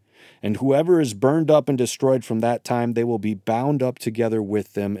forever. And whoever is burned up and destroyed from that time, they will be bound up together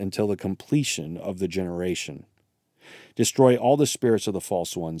with them until the completion of the generation. Destroy all the spirits of the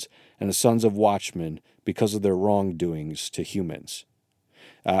false ones and the sons of watchmen because of their wrongdoings to humans."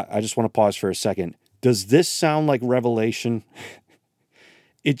 I just want to pause for a second. Does this sound like Revelation?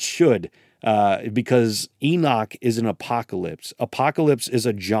 It should, because Enoch is an apocalypse. Apocalypse is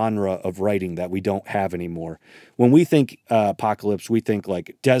a genre of writing that we don't have anymore. When we think apocalypse, we think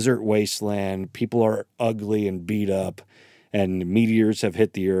like desert wasteland, people are ugly and beat up, and meteors have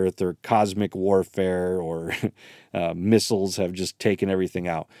hit the earth, or cosmic warfare, or missiles have just taken everything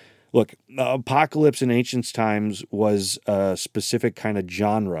out. Look, apocalypse in ancient times was a specific kind of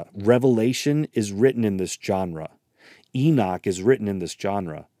genre. Revelation is written in this genre. Enoch is written in this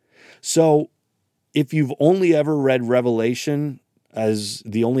genre. So if you've only ever read Revelation as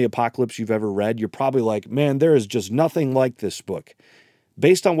the only apocalypse you've ever read, you're probably like, man, there is just nothing like this book.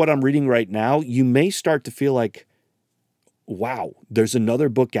 Based on what I'm reading right now, you may start to feel like, wow, there's another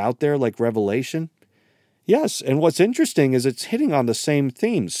book out there like Revelation. Yes, and what's interesting is it's hitting on the same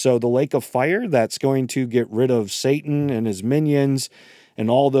themes. So the lake of fire, that's going to get rid of Satan and his minions and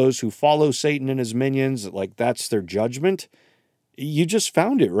all those who follow Satan and his minions, like that's their judgment. You just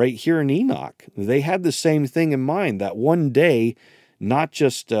found it right here in Enoch. They had the same thing in mind, that one day, not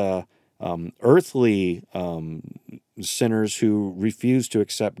just earthly sinners who refuse to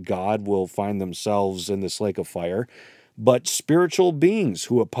accept God will find themselves in this lake of fire, but spiritual beings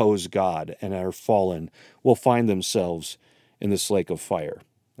who oppose God and are fallen will find themselves in this lake of fire.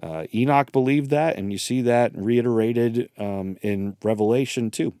 Enoch believed that, and you see that reiterated in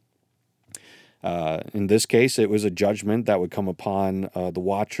Revelation too. In this case, it was a judgment that would come upon the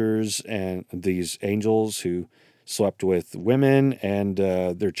watchers and these angels who slept with women and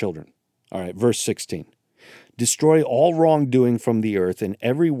their children. All right, verse 16. "Destroy all wrongdoing from the earth, and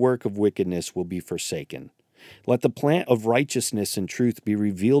every work of wickedness will be forsaken. Let the plant of righteousness and truth be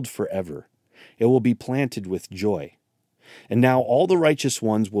revealed forever. It will be planted with joy. And now all the righteous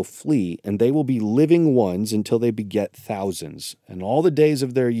ones will flee, and they will be living ones until they beget thousands, and all the days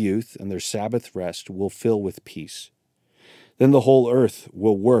of their youth and their Sabbath rest will fill with peace. Then the whole earth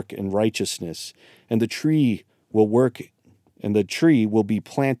will work in righteousness, and the tree will be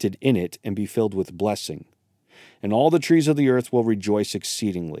planted in it and be filled with blessing. And all the trees of the earth will rejoice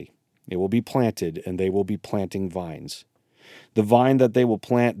exceedingly. It will be planted, and they will be planting vines. The vine that they will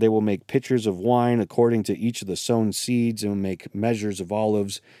plant, they will make pitchers of wine according to each of the sown seeds, and will make measures of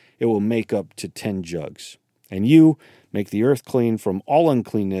olives. It will make up to 10 jugs. And you make the earth clean from all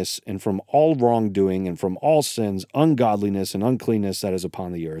uncleanness, and from all wrongdoing, and from all sins, ungodliness, and uncleanness that is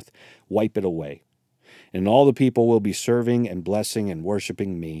upon the earth. Wipe it away. And all the people will be serving and blessing and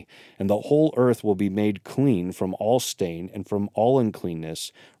worshiping me, and the whole earth will be made clean from all stain and from all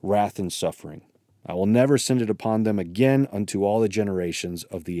uncleanness, wrath, and suffering. I will never send it upon them again unto all the generations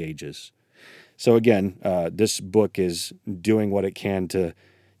of the ages." So again, this book is doing what it can to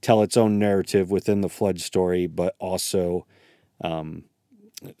tell its own narrative within the flood story, but also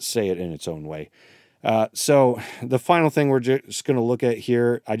say it in its own way. So the final thing we're just going to look at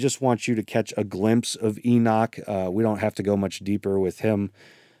here, I just want you to catch a glimpse of Enoch. We don't have to go much deeper with him.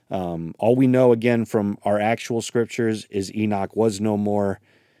 All we know, again, from our actual scriptures is Enoch was no more.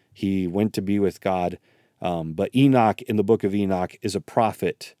 He went to be with God. But Enoch, in the book of Enoch, is a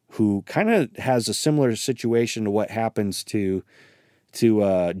prophet who kind of has a similar situation to what happens to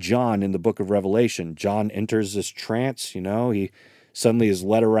John in the book of Revelation. John enters this trance, he suddenly is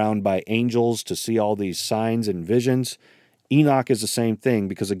led around by angels to see all these signs and visions. Enoch is the same thing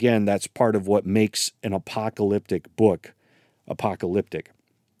because, again, that's part of what makes an apocalyptic book apocalyptic.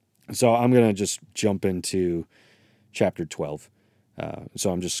 So I'm going to just jump into chapter 12.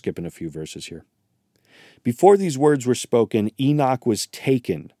 So I'm just skipping a few verses here. Before these words were spoken, Enoch was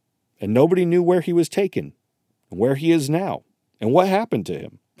taken, and nobody knew where he was taken, and where he is now, and what happened to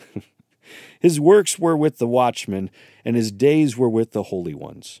him. His works were with the watchmen, and his days were with the holy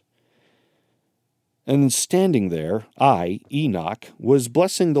ones. And standing there, I, Enoch, was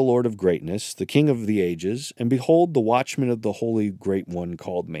blessing the Lord of greatness, the King of the ages, and behold, the watchman of the Holy Great One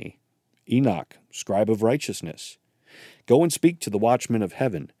called me, Enoch, scribe of righteousness. Go and speak to the watchmen of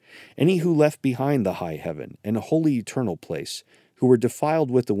heaven, any who left behind the high heaven and a holy eternal place, who were defiled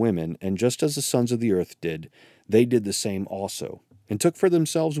with the women, and just as the sons of the earth did, they did the same also, and took for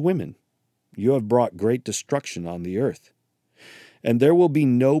themselves women. You have brought great destruction on the earth. And there will be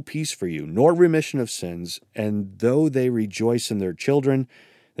no peace for you, nor remission of sins, and though they rejoice in their children,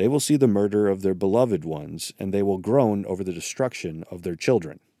 they will see the murder of their beloved ones, and they will groan over the destruction of their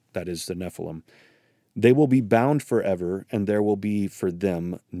children, that is, the Nephilim. They will be bound forever, and there will be for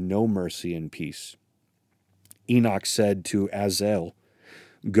them no mercy and peace. Enoch said to Azazel,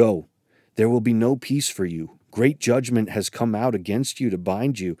 Go, there will be no peace for you. Great judgment has come out against you to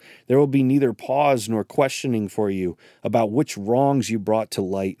bind you. There will be neither pause nor questioning for you about which wrongs you brought to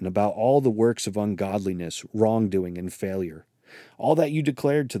light and about all the works of ungodliness, wrongdoing, and failure, all that you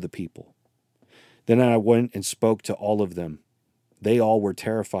declared to the people. Then I went and spoke to all of them. They all were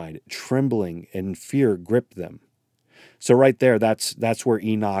terrified, trembling, and fear gripped them. So right there, that's where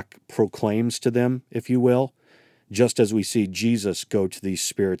Enoch proclaims to them, if you will, just as we see Jesus go to these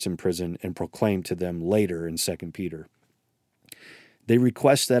spirits in prison and proclaim to them later in 2 Peter. They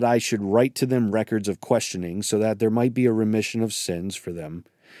request that I should write to them records of questioning so that there might be a remission of sins for them,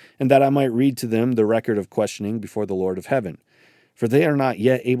 and that I might read to them the record of questioning before the Lord of heaven. For they are not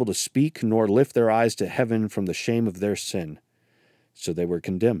yet able to speak nor lift their eyes to heaven from the shame of their sin. So they were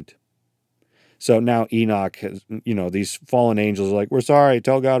condemned. So now Enoch has, these fallen angels are like, we're sorry,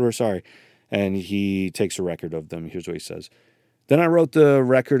 tell God we're sorry. And he takes a record of them. Here's what he says. Then I wrote the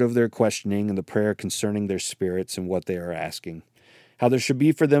record of their questioning and the prayer concerning their spirits and what they are asking, how there should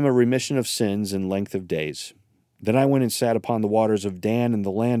be for them a remission of sins and length of days. Then I went and sat upon the waters of Dan in the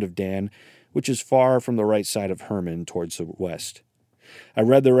land of Dan, which is far from the right side of Hermon towards the west. I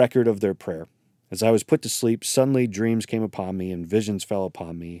read the record of their prayer. As I was put to sleep, suddenly dreams came upon me and visions fell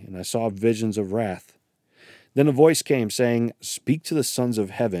upon me, and I saw visions of wrath. Then a voice came saying, Speak to the sons of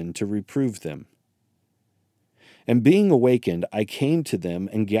heaven to reprove them. And being awakened, I came to them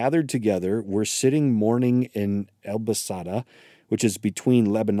and gathered together, were sitting mourning in Elbasada, which is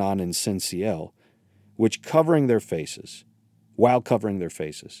between Lebanon and Sensiel, while covering their faces.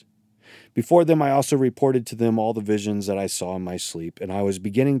 Before them I also reported to them all the visions that I saw in my sleep, and I was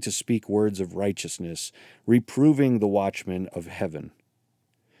beginning to speak words of righteousness, reproving the watchmen of heaven.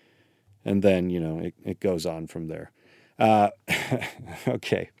 And then, it goes on from there.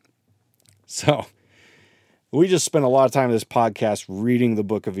 Okay. So, we just spent a lot of time in this podcast reading the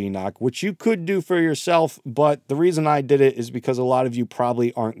book of Enoch, which you could do for yourself, but the reason I did it is because a lot of you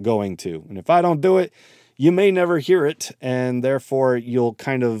probably aren't going to. And if I don't do it, you may never hear it, and therefore you'll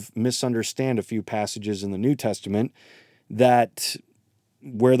kind of misunderstand a few passages in the New Testament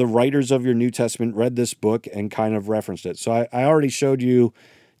where the writers of your New Testament read this book and kind of referenced it. So I already showed you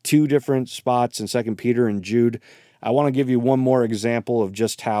 2 different spots in 2 Peter and Jude. I want to give you one more example of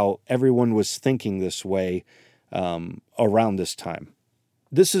just how everyone was thinking this way around this time.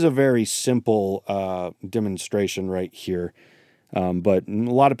 This is a very simple demonstration right here, but a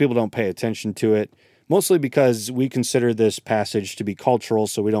lot of people don't pay attention to it, mostly because we consider this passage to be cultural,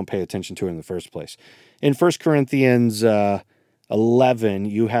 so we don't pay attention to it in the first place. In 1 Corinthians 11,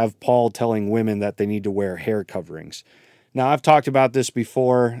 you have Paul telling women that they need to wear hair coverings. Now, I've talked about this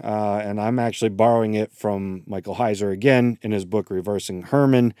before, and I'm actually borrowing it from Michael Heiser again in his book, Reversing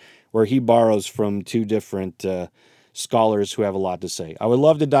Hermon, where he borrows from 2 different scholars who have a lot to say. I would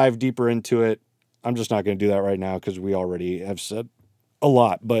love to dive deeper into it. I'm just not going to do that right now because we already have said a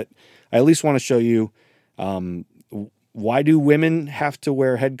lot, but I at least want to show you why do women have to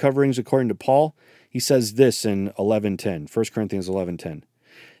wear head coverings according to Paul? He says this in 11:10, 1 Corinthians 11:10.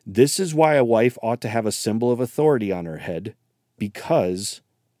 This is why a wife ought to have a symbol of authority on her head, because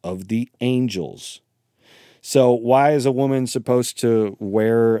of the angels. So why is a woman supposed to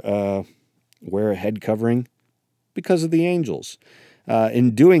wear a head covering? Because of the angels.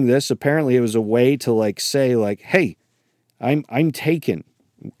 In doing this, apparently it was a way to say, hey, I'm taken,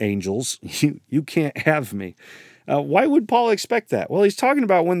 angels. You can't have me. Why would Paul expect that? Well, he's talking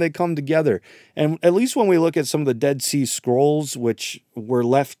about when they come together. And at least when we look at some of the Dead Sea Scrolls, which were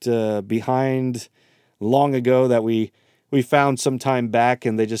left behind long ago that we found some time back,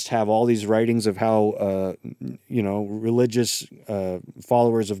 and they just have all these writings of how, religious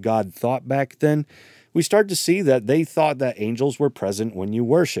followers of God thought back then. we start to see that they thought that angels were present when you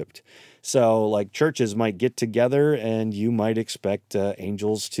worshiped. So like churches might get together and you might expect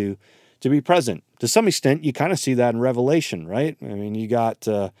angels to be present. To some extent, you kind of see that in Revelation, right? I mean, you got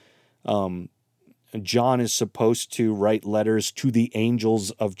John is supposed to write letters to the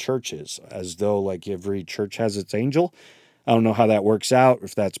angels of churches, as though like every church has its angel. I don't know how that works out,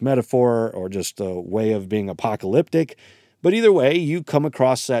 if that's metaphor or just a way of being apocalyptic. But either way, you come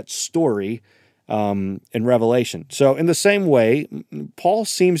across that story in Revelation. So in the same way, Paul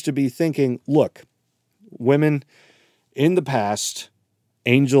seems to be thinking, look, women, in the past,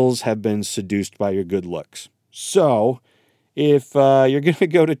 angels have been seduced by your good looks. So if you're going to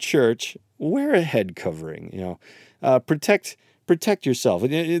go to church, wear a head covering, protect yourself.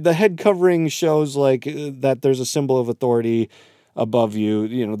 The head covering shows like that there's a symbol of authority above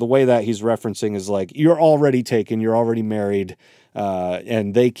you. The way that he's referencing is like you're already taken, you're already married,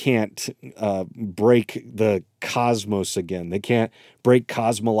 and they can't break the cosmos again. They can't break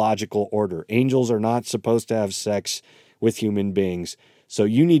cosmological order. Angels are not supposed to have sex with human beings, so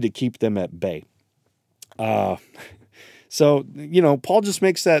you need to keep them at bay. So, Paul just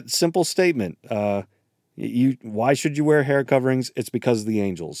makes that simple statement. Why should you wear hair coverings? It's because of the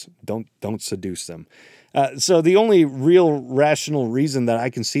angels. Don't seduce them. So the only real rational reason that I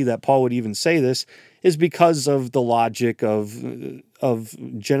can see that Paul would even say this is because of the logic of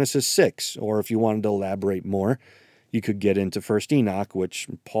Genesis 6. Or if you wanted to elaborate more, you could get into 1 Enoch, which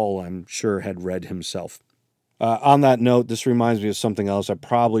Paul, I'm sure, had read himself. On that note, this reminds me of something else I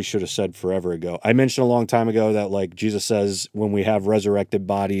probably should have said forever ago. I mentioned a long time ago that like Jesus says when we have resurrected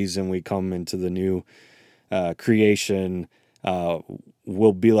bodies and we come into the new creation,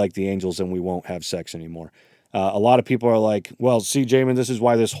 we'll be like the angels and we won't have sex anymore. A lot of people are like, well, see, Jamin, this is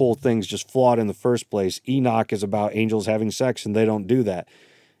why this whole thing's just flawed in the first place. Enoch is about angels having sex and they don't do that.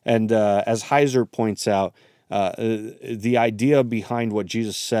 And as Heiser points out, the idea behind what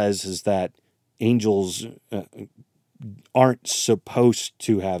Jesus says is that angels aren't supposed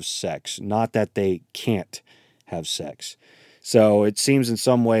to have sex, not that they can't have sex. So it seems in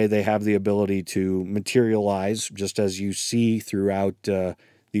some way they have the ability to materialize, just as you see throughout the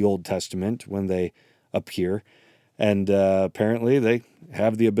Old Testament when they appear. And apparently they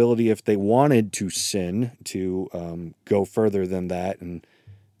have the ability, if they wanted to sin, to go further than that and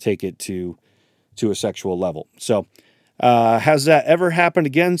take it to a sexual level. So has that ever happened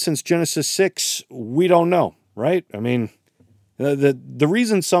again since Genesis 6? We don't know, right? I mean, the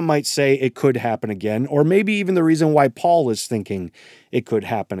reason some might say it could happen again, or maybe even the reason why Paul is thinking it could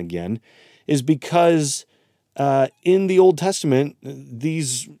happen again, is because in the Old Testament,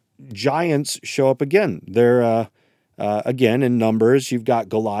 these giants show up again. They're, again, in Numbers. You've got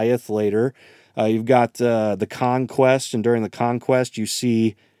Goliath later. You've got the conquest, and during the conquest, you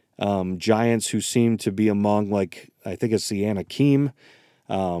see giants who seem to be among, like, I think it's the Anakim,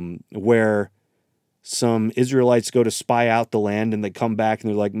 where some Israelites go to spy out the land and they come back and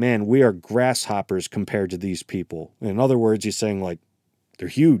they're like, man, we are grasshoppers compared to these people. In other words, he's saying like, they're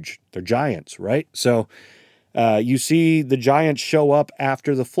huge, they're giants, right? So you see the giants show up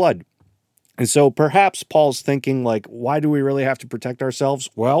after the flood. And so perhaps Paul's thinking like, why do we really have to protect ourselves?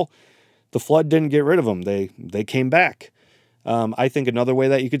 Well, the flood didn't get rid of them. They came back. I think another way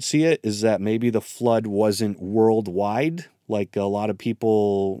that you could see it is that maybe the flood wasn't worldwide, like a lot of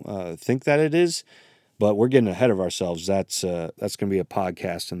people think that it is, but we're getting ahead of ourselves. That's going to be a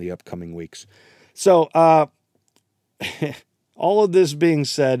podcast in the upcoming weeks. So all of this being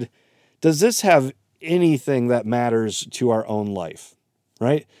said, does this have anything that matters to our own life,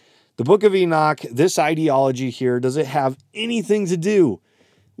 right? The Book of Enoch, this ideology here, does it have anything to do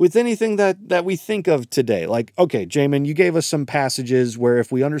with anything that we think of today? Like, okay, Jamin, you gave us some passages where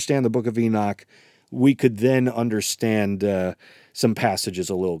if we understand the Book of Enoch, we could then understand some passages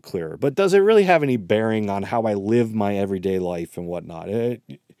a little clearer. But does it really have any bearing on how I live my everyday life and whatnot?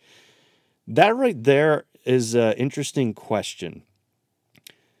 That right there is an interesting question.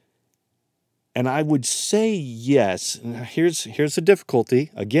 And I would say yes. Here's the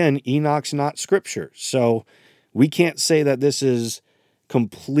difficulty. Again, Enoch's not scripture. So we can't say that this is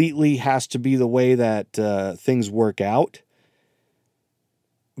completely has to be the way that things work out.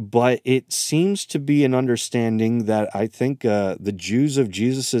 But it seems to be an understanding that I think the Jews of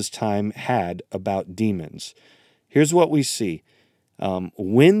Jesus' time had about demons. Here's what we see.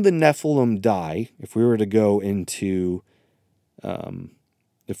 When the Nephilim die, if we were to go into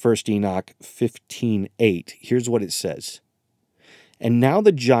the first Enoch 15:8, here's what it says. And now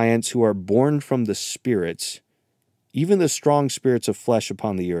the giants who are born from the spirits, even the strong spirits of flesh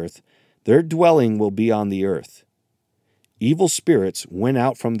upon the earth, their dwelling will be on the earth. Evil spirits went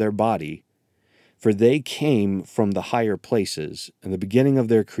out from their body, For they came from the higher places, and the beginning of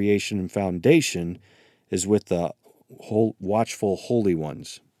their creation and foundation is with the watchful holy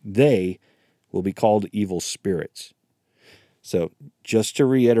ones. They will be called evil spirits. So, just to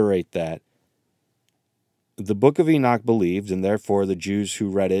reiterate that, the Book of Enoch believed, and therefore the Jews who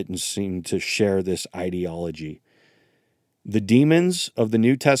read it and seemed to share this ideology, the demons of the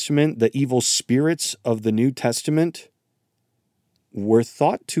New Testament, the evil spirits of the New Testament, were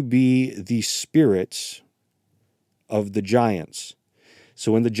thought to be the spirits of the giants.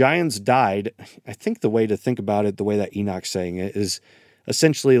 So when the giants died, I think the way to think about it, the way that Enoch's saying it, is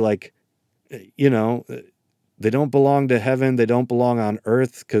essentially like, they don't belong to heaven, they don't belong on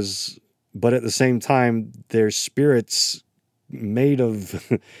earth, but at the same time, they're spirits made of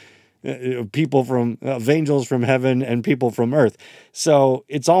people of angels from heaven and people from earth. So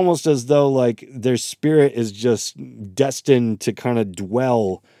it's almost as though like their spirit is just destined to kind of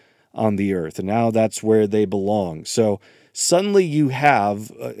dwell on the earth, and now that's where they belong. So suddenly you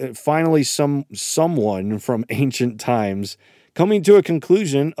have finally someone from ancient times coming to a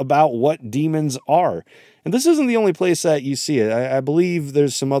conclusion about what demons are. And this isn't the only place that you see it. I believe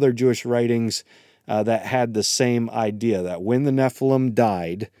there's some other Jewish writings that had the same idea, that when the Nephilim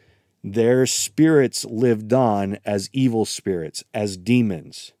died, their spirits lived on as evil spirits, as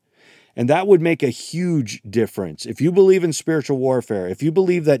demons. And that would make a huge difference. If you believe in spiritual warfare, if you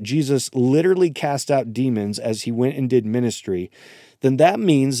believe that Jesus literally cast out demons as he went and did ministry, then that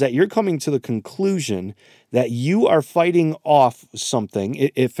means that you're coming to the conclusion that you are fighting off something,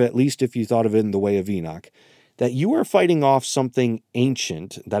 at least if you thought of it in the way of Enoch, that you are fighting off something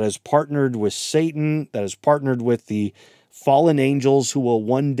ancient that has partnered with Satan, that has partnered with the fallen angels who will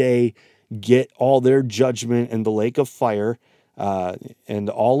one day get all their judgment in the lake of fire, and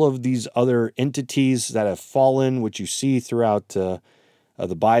all of these other entities that have fallen, which you see throughout the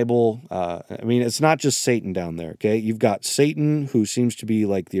Bible. It's not just Satan down there, okay? You've got Satan, who seems to be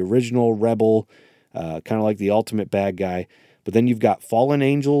like the original rebel, kind of like the ultimate bad guy. But then you've got fallen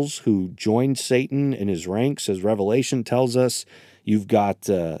angels who joined Satan in his ranks, as Revelation tells us. You've got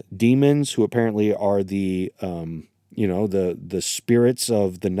demons who apparently are the spirits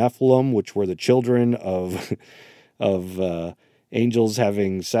of the Nephilim, which were the children of angels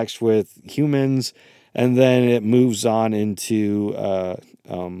having sex with humans. And then it moves on into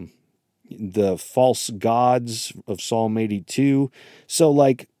the false gods of Psalm 82. So,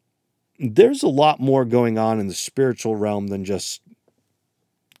 like, there's a lot more going on in the spiritual realm than just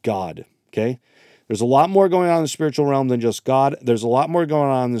God, okay? There's a lot more going on in the spiritual realm than just God. There's a lot more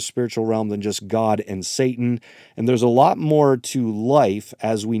going on in the spiritual realm than just God and Satan. And there's a lot more to life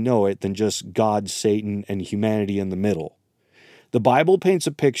as we know it than just God, Satan, and humanity in the middle. The Bible paints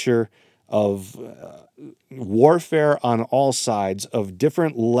a picture of warfare on all sides, of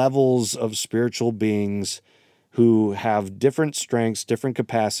different levels of spiritual beings who have different strengths, different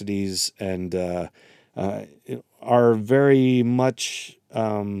capacities, and are very much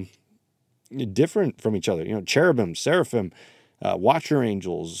different from each other. Cherubim, seraphim, watcher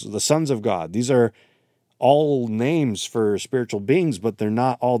angels, the sons of God. These are all names for spiritual beings, but they're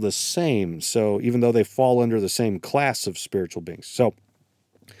not all the same. So even though they fall under the same class of spiritual beings. So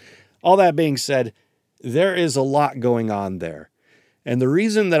all that being said, there is a lot going on there. And the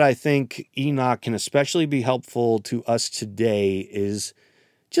reason that I think Enoch can especially be helpful to us today is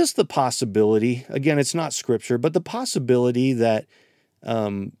just the possibility, again, it's not scripture, but the possibility that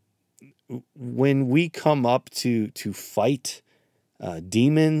when we come up to fight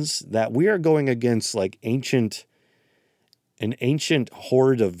demons, that we are going against like an ancient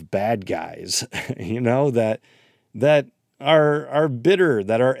horde of bad guys, that are bitter,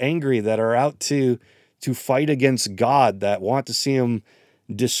 that are angry, that are out to fight against God, that want to see him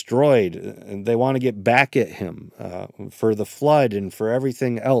destroyed, and they want to get back at him for the flood and for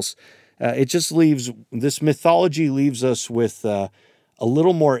everything else. This mythology leaves us with a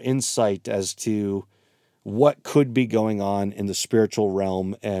little more insight as to what could be going on in the spiritual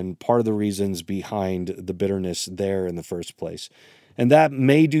realm and part of the reasons behind the bitterness there in the first place. And that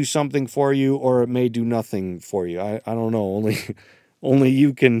may do something for you, or it may do nothing for you. I don't know. Only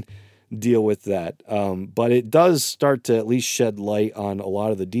you can deal with that. But it does start to at least shed light on a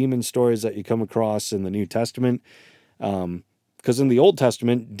lot of the demon stories that you come across in the New Testament. Because in the Old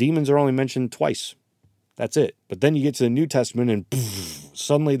Testament, demons are only mentioned twice. That's it. But then you get to the New Testament and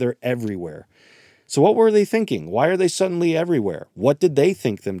suddenly they're everywhere. So what were they thinking? Why are they suddenly everywhere? What did they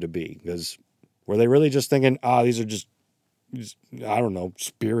think them to be? Because were they really just thinking, these are just, I don't know,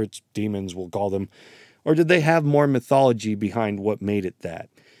 spirits, demons, we'll call them? Or did they have more mythology behind what made it that?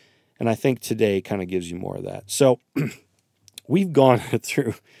 And I think today kind of gives you more of that. So we've gone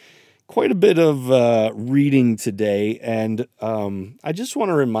through quite a bit of reading today, and I just want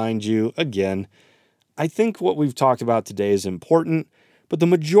to remind you again, I think what we've talked about today is important, but the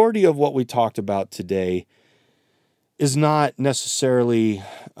majority of what we talked about today is not necessarily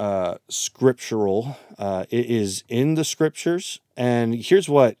scriptural. It is in the scriptures. And here's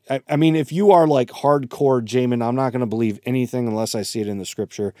what I mean, if you are like hardcore Jamin, I'm not going to believe anything unless I see it in the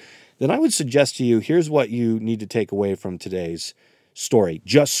scripture, then I would suggest to you, here's what you need to take away from today's story,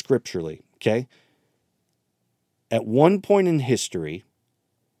 just scripturally. Okay. At one point in history,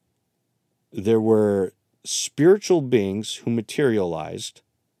 there were spiritual beings who materialized,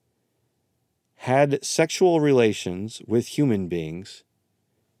 had sexual relations with human beings,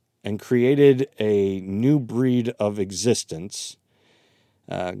 and created a new breed of existence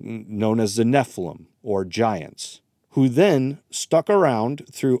known as the Nephilim, or giants, who then stuck around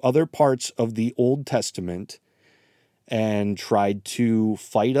through other parts of the Old Testament and tried to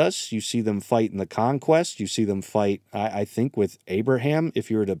fight us. You see them fight in the conquest. You see them fight, I think, with Abraham, if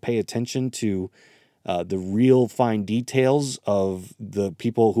you were to pay attention to the real fine details of the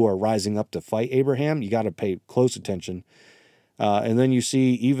people who are rising up to fight Abraham. You got to pay close attention. And then you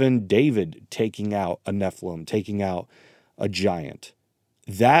see even David taking out a Nephilim, taking out a giant.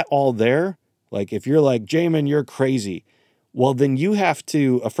 That all there, like if you're like, Jamin, you're crazy, well, then you have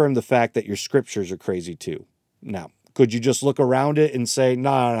to affirm the fact that your scriptures are crazy too. Now, could you just look around it and say,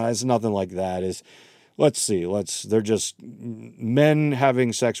 no, it's nothing like that? Let's see, they're just men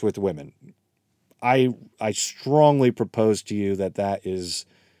having sex with women. I strongly propose to you that is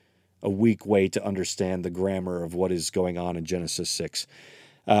a weak way to understand the grammar of what is going on in Genesis 6.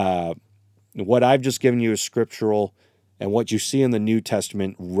 What I've just given you is scriptural, and what you see in the New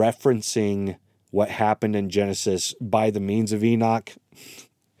Testament referencing what happened in Genesis by the means of Enoch,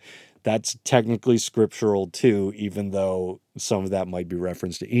 that's technically scriptural too, even though some of that might be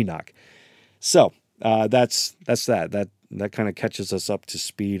referenced to Enoch. So that's that. That kind of catches us up to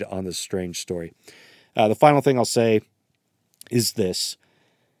speed on this strange story. The final thing I'll say is this.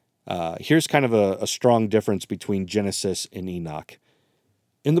 Here's kind of a strong difference between Genesis and Enoch.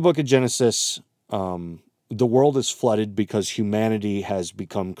 In the book of Genesis, the world is flooded because humanity has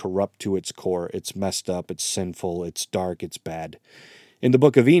become corrupt to its core. It's messed up, it's sinful, it's dark, it's bad. In the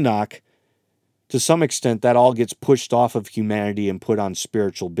book of Enoch, to some extent, that all gets pushed off of humanity and put on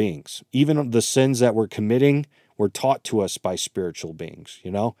spiritual beings. Even the sins that we're committing were taught to us by spiritual beings,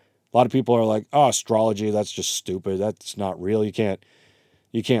 you know? A lot of people are like, oh, astrology, that's just stupid. That's not real. You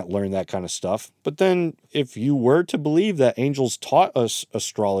can't learn that kind of stuff. But then if you were to believe that angels taught us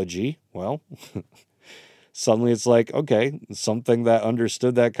astrology, well, suddenly it's like, okay, something that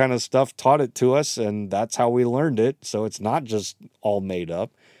understood that kind of stuff taught it to us, and that's how we learned it. So it's not just all made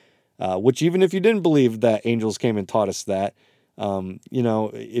up. Which even if you didn't believe that angels came and taught us that,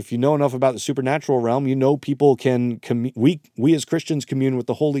 if you know enough about the supernatural realm, people can, we as Christians commune with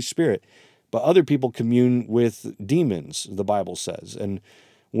the Holy Spirit, but other people commune with demons, the Bible says. And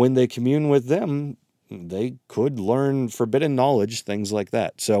when they commune with them, they could learn forbidden knowledge, things like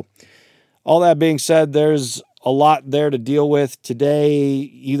that. So all that being said, there's a lot there to deal with today.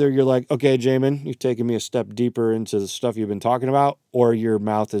 Either you're like, okay, Jamin, you've taken me a step deeper into the stuff you've been talking about, or your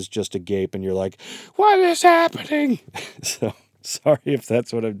mouth is just agape and you're like, what is happening? So sorry if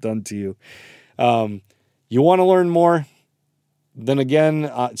that's what I've done to you. You want to learn more? Then again,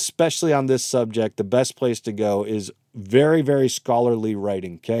 especially on this subject, the best place to go is very, very scholarly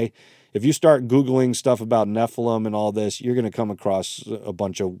writing, okay? If you start Googling stuff about Nephilim and all this, you're going to come across a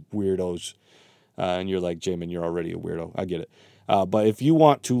bunch of weirdos. And you're like, Jamin, you're already a weirdo. I get it. But if you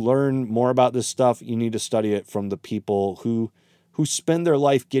want to learn more about this stuff, you need to study it from the people who spend their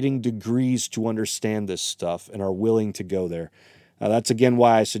life getting degrees to understand this stuff and are willing to go there. That's, again,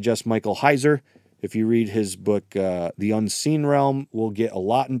 why I suggest Michael Heiser. If you read his book, The Unseen Realm, we'll get a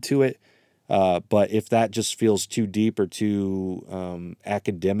lot into it. But if that just feels too deep or too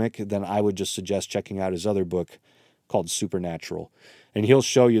academic, then I would just suggest checking out his other book called Supernatural. And he'll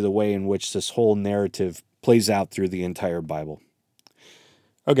show you the way in which this whole narrative plays out through the entire Bible.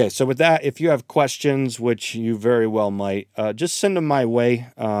 Okay, so with that, if you have questions, which you very well might, just send them my way.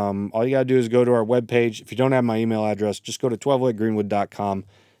 All you got to do is go to our webpage. If you don't have my email address, just go to 12lightgreenwood.com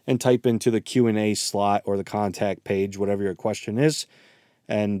and type into the Q&A slot or the contact page, whatever your question is.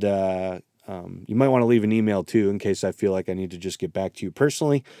 And you might want to leave an email too, in case I feel like I need to just get back to you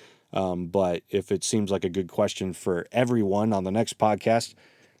personally. But if it seems like a good question for everyone on the next podcast,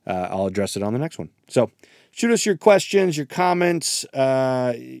 I'll address it on the next one. So shoot us your questions, your comments.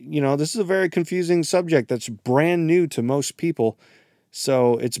 This is a very confusing subject that's brand new to most people.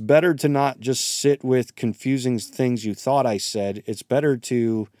 So it's better to not just sit with confusing things you thought I said. It's better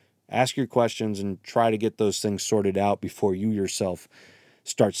to Ask your questions and try to get those things sorted out before you yourself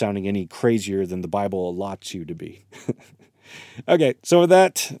start sounding any crazier than the Bible allots you to be. Okay, so with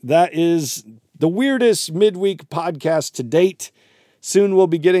that is the weirdest midweek podcast to date. Soon we'll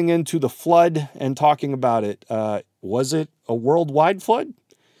be getting into the flood and talking about it. Was it a worldwide flood?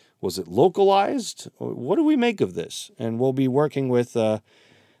 Was it localized? What do we make of this? And we'll be working with The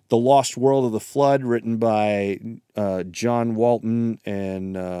Lost World of the Flood, written by John Walton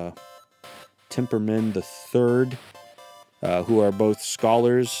and Timperman III, who are both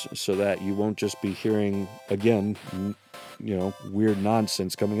scholars, so that you won't just be hearing, again, weird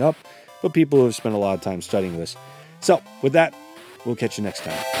nonsense coming up, but people who have spent a lot of time studying this. So, with that, we'll catch you next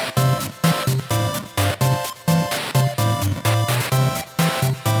time.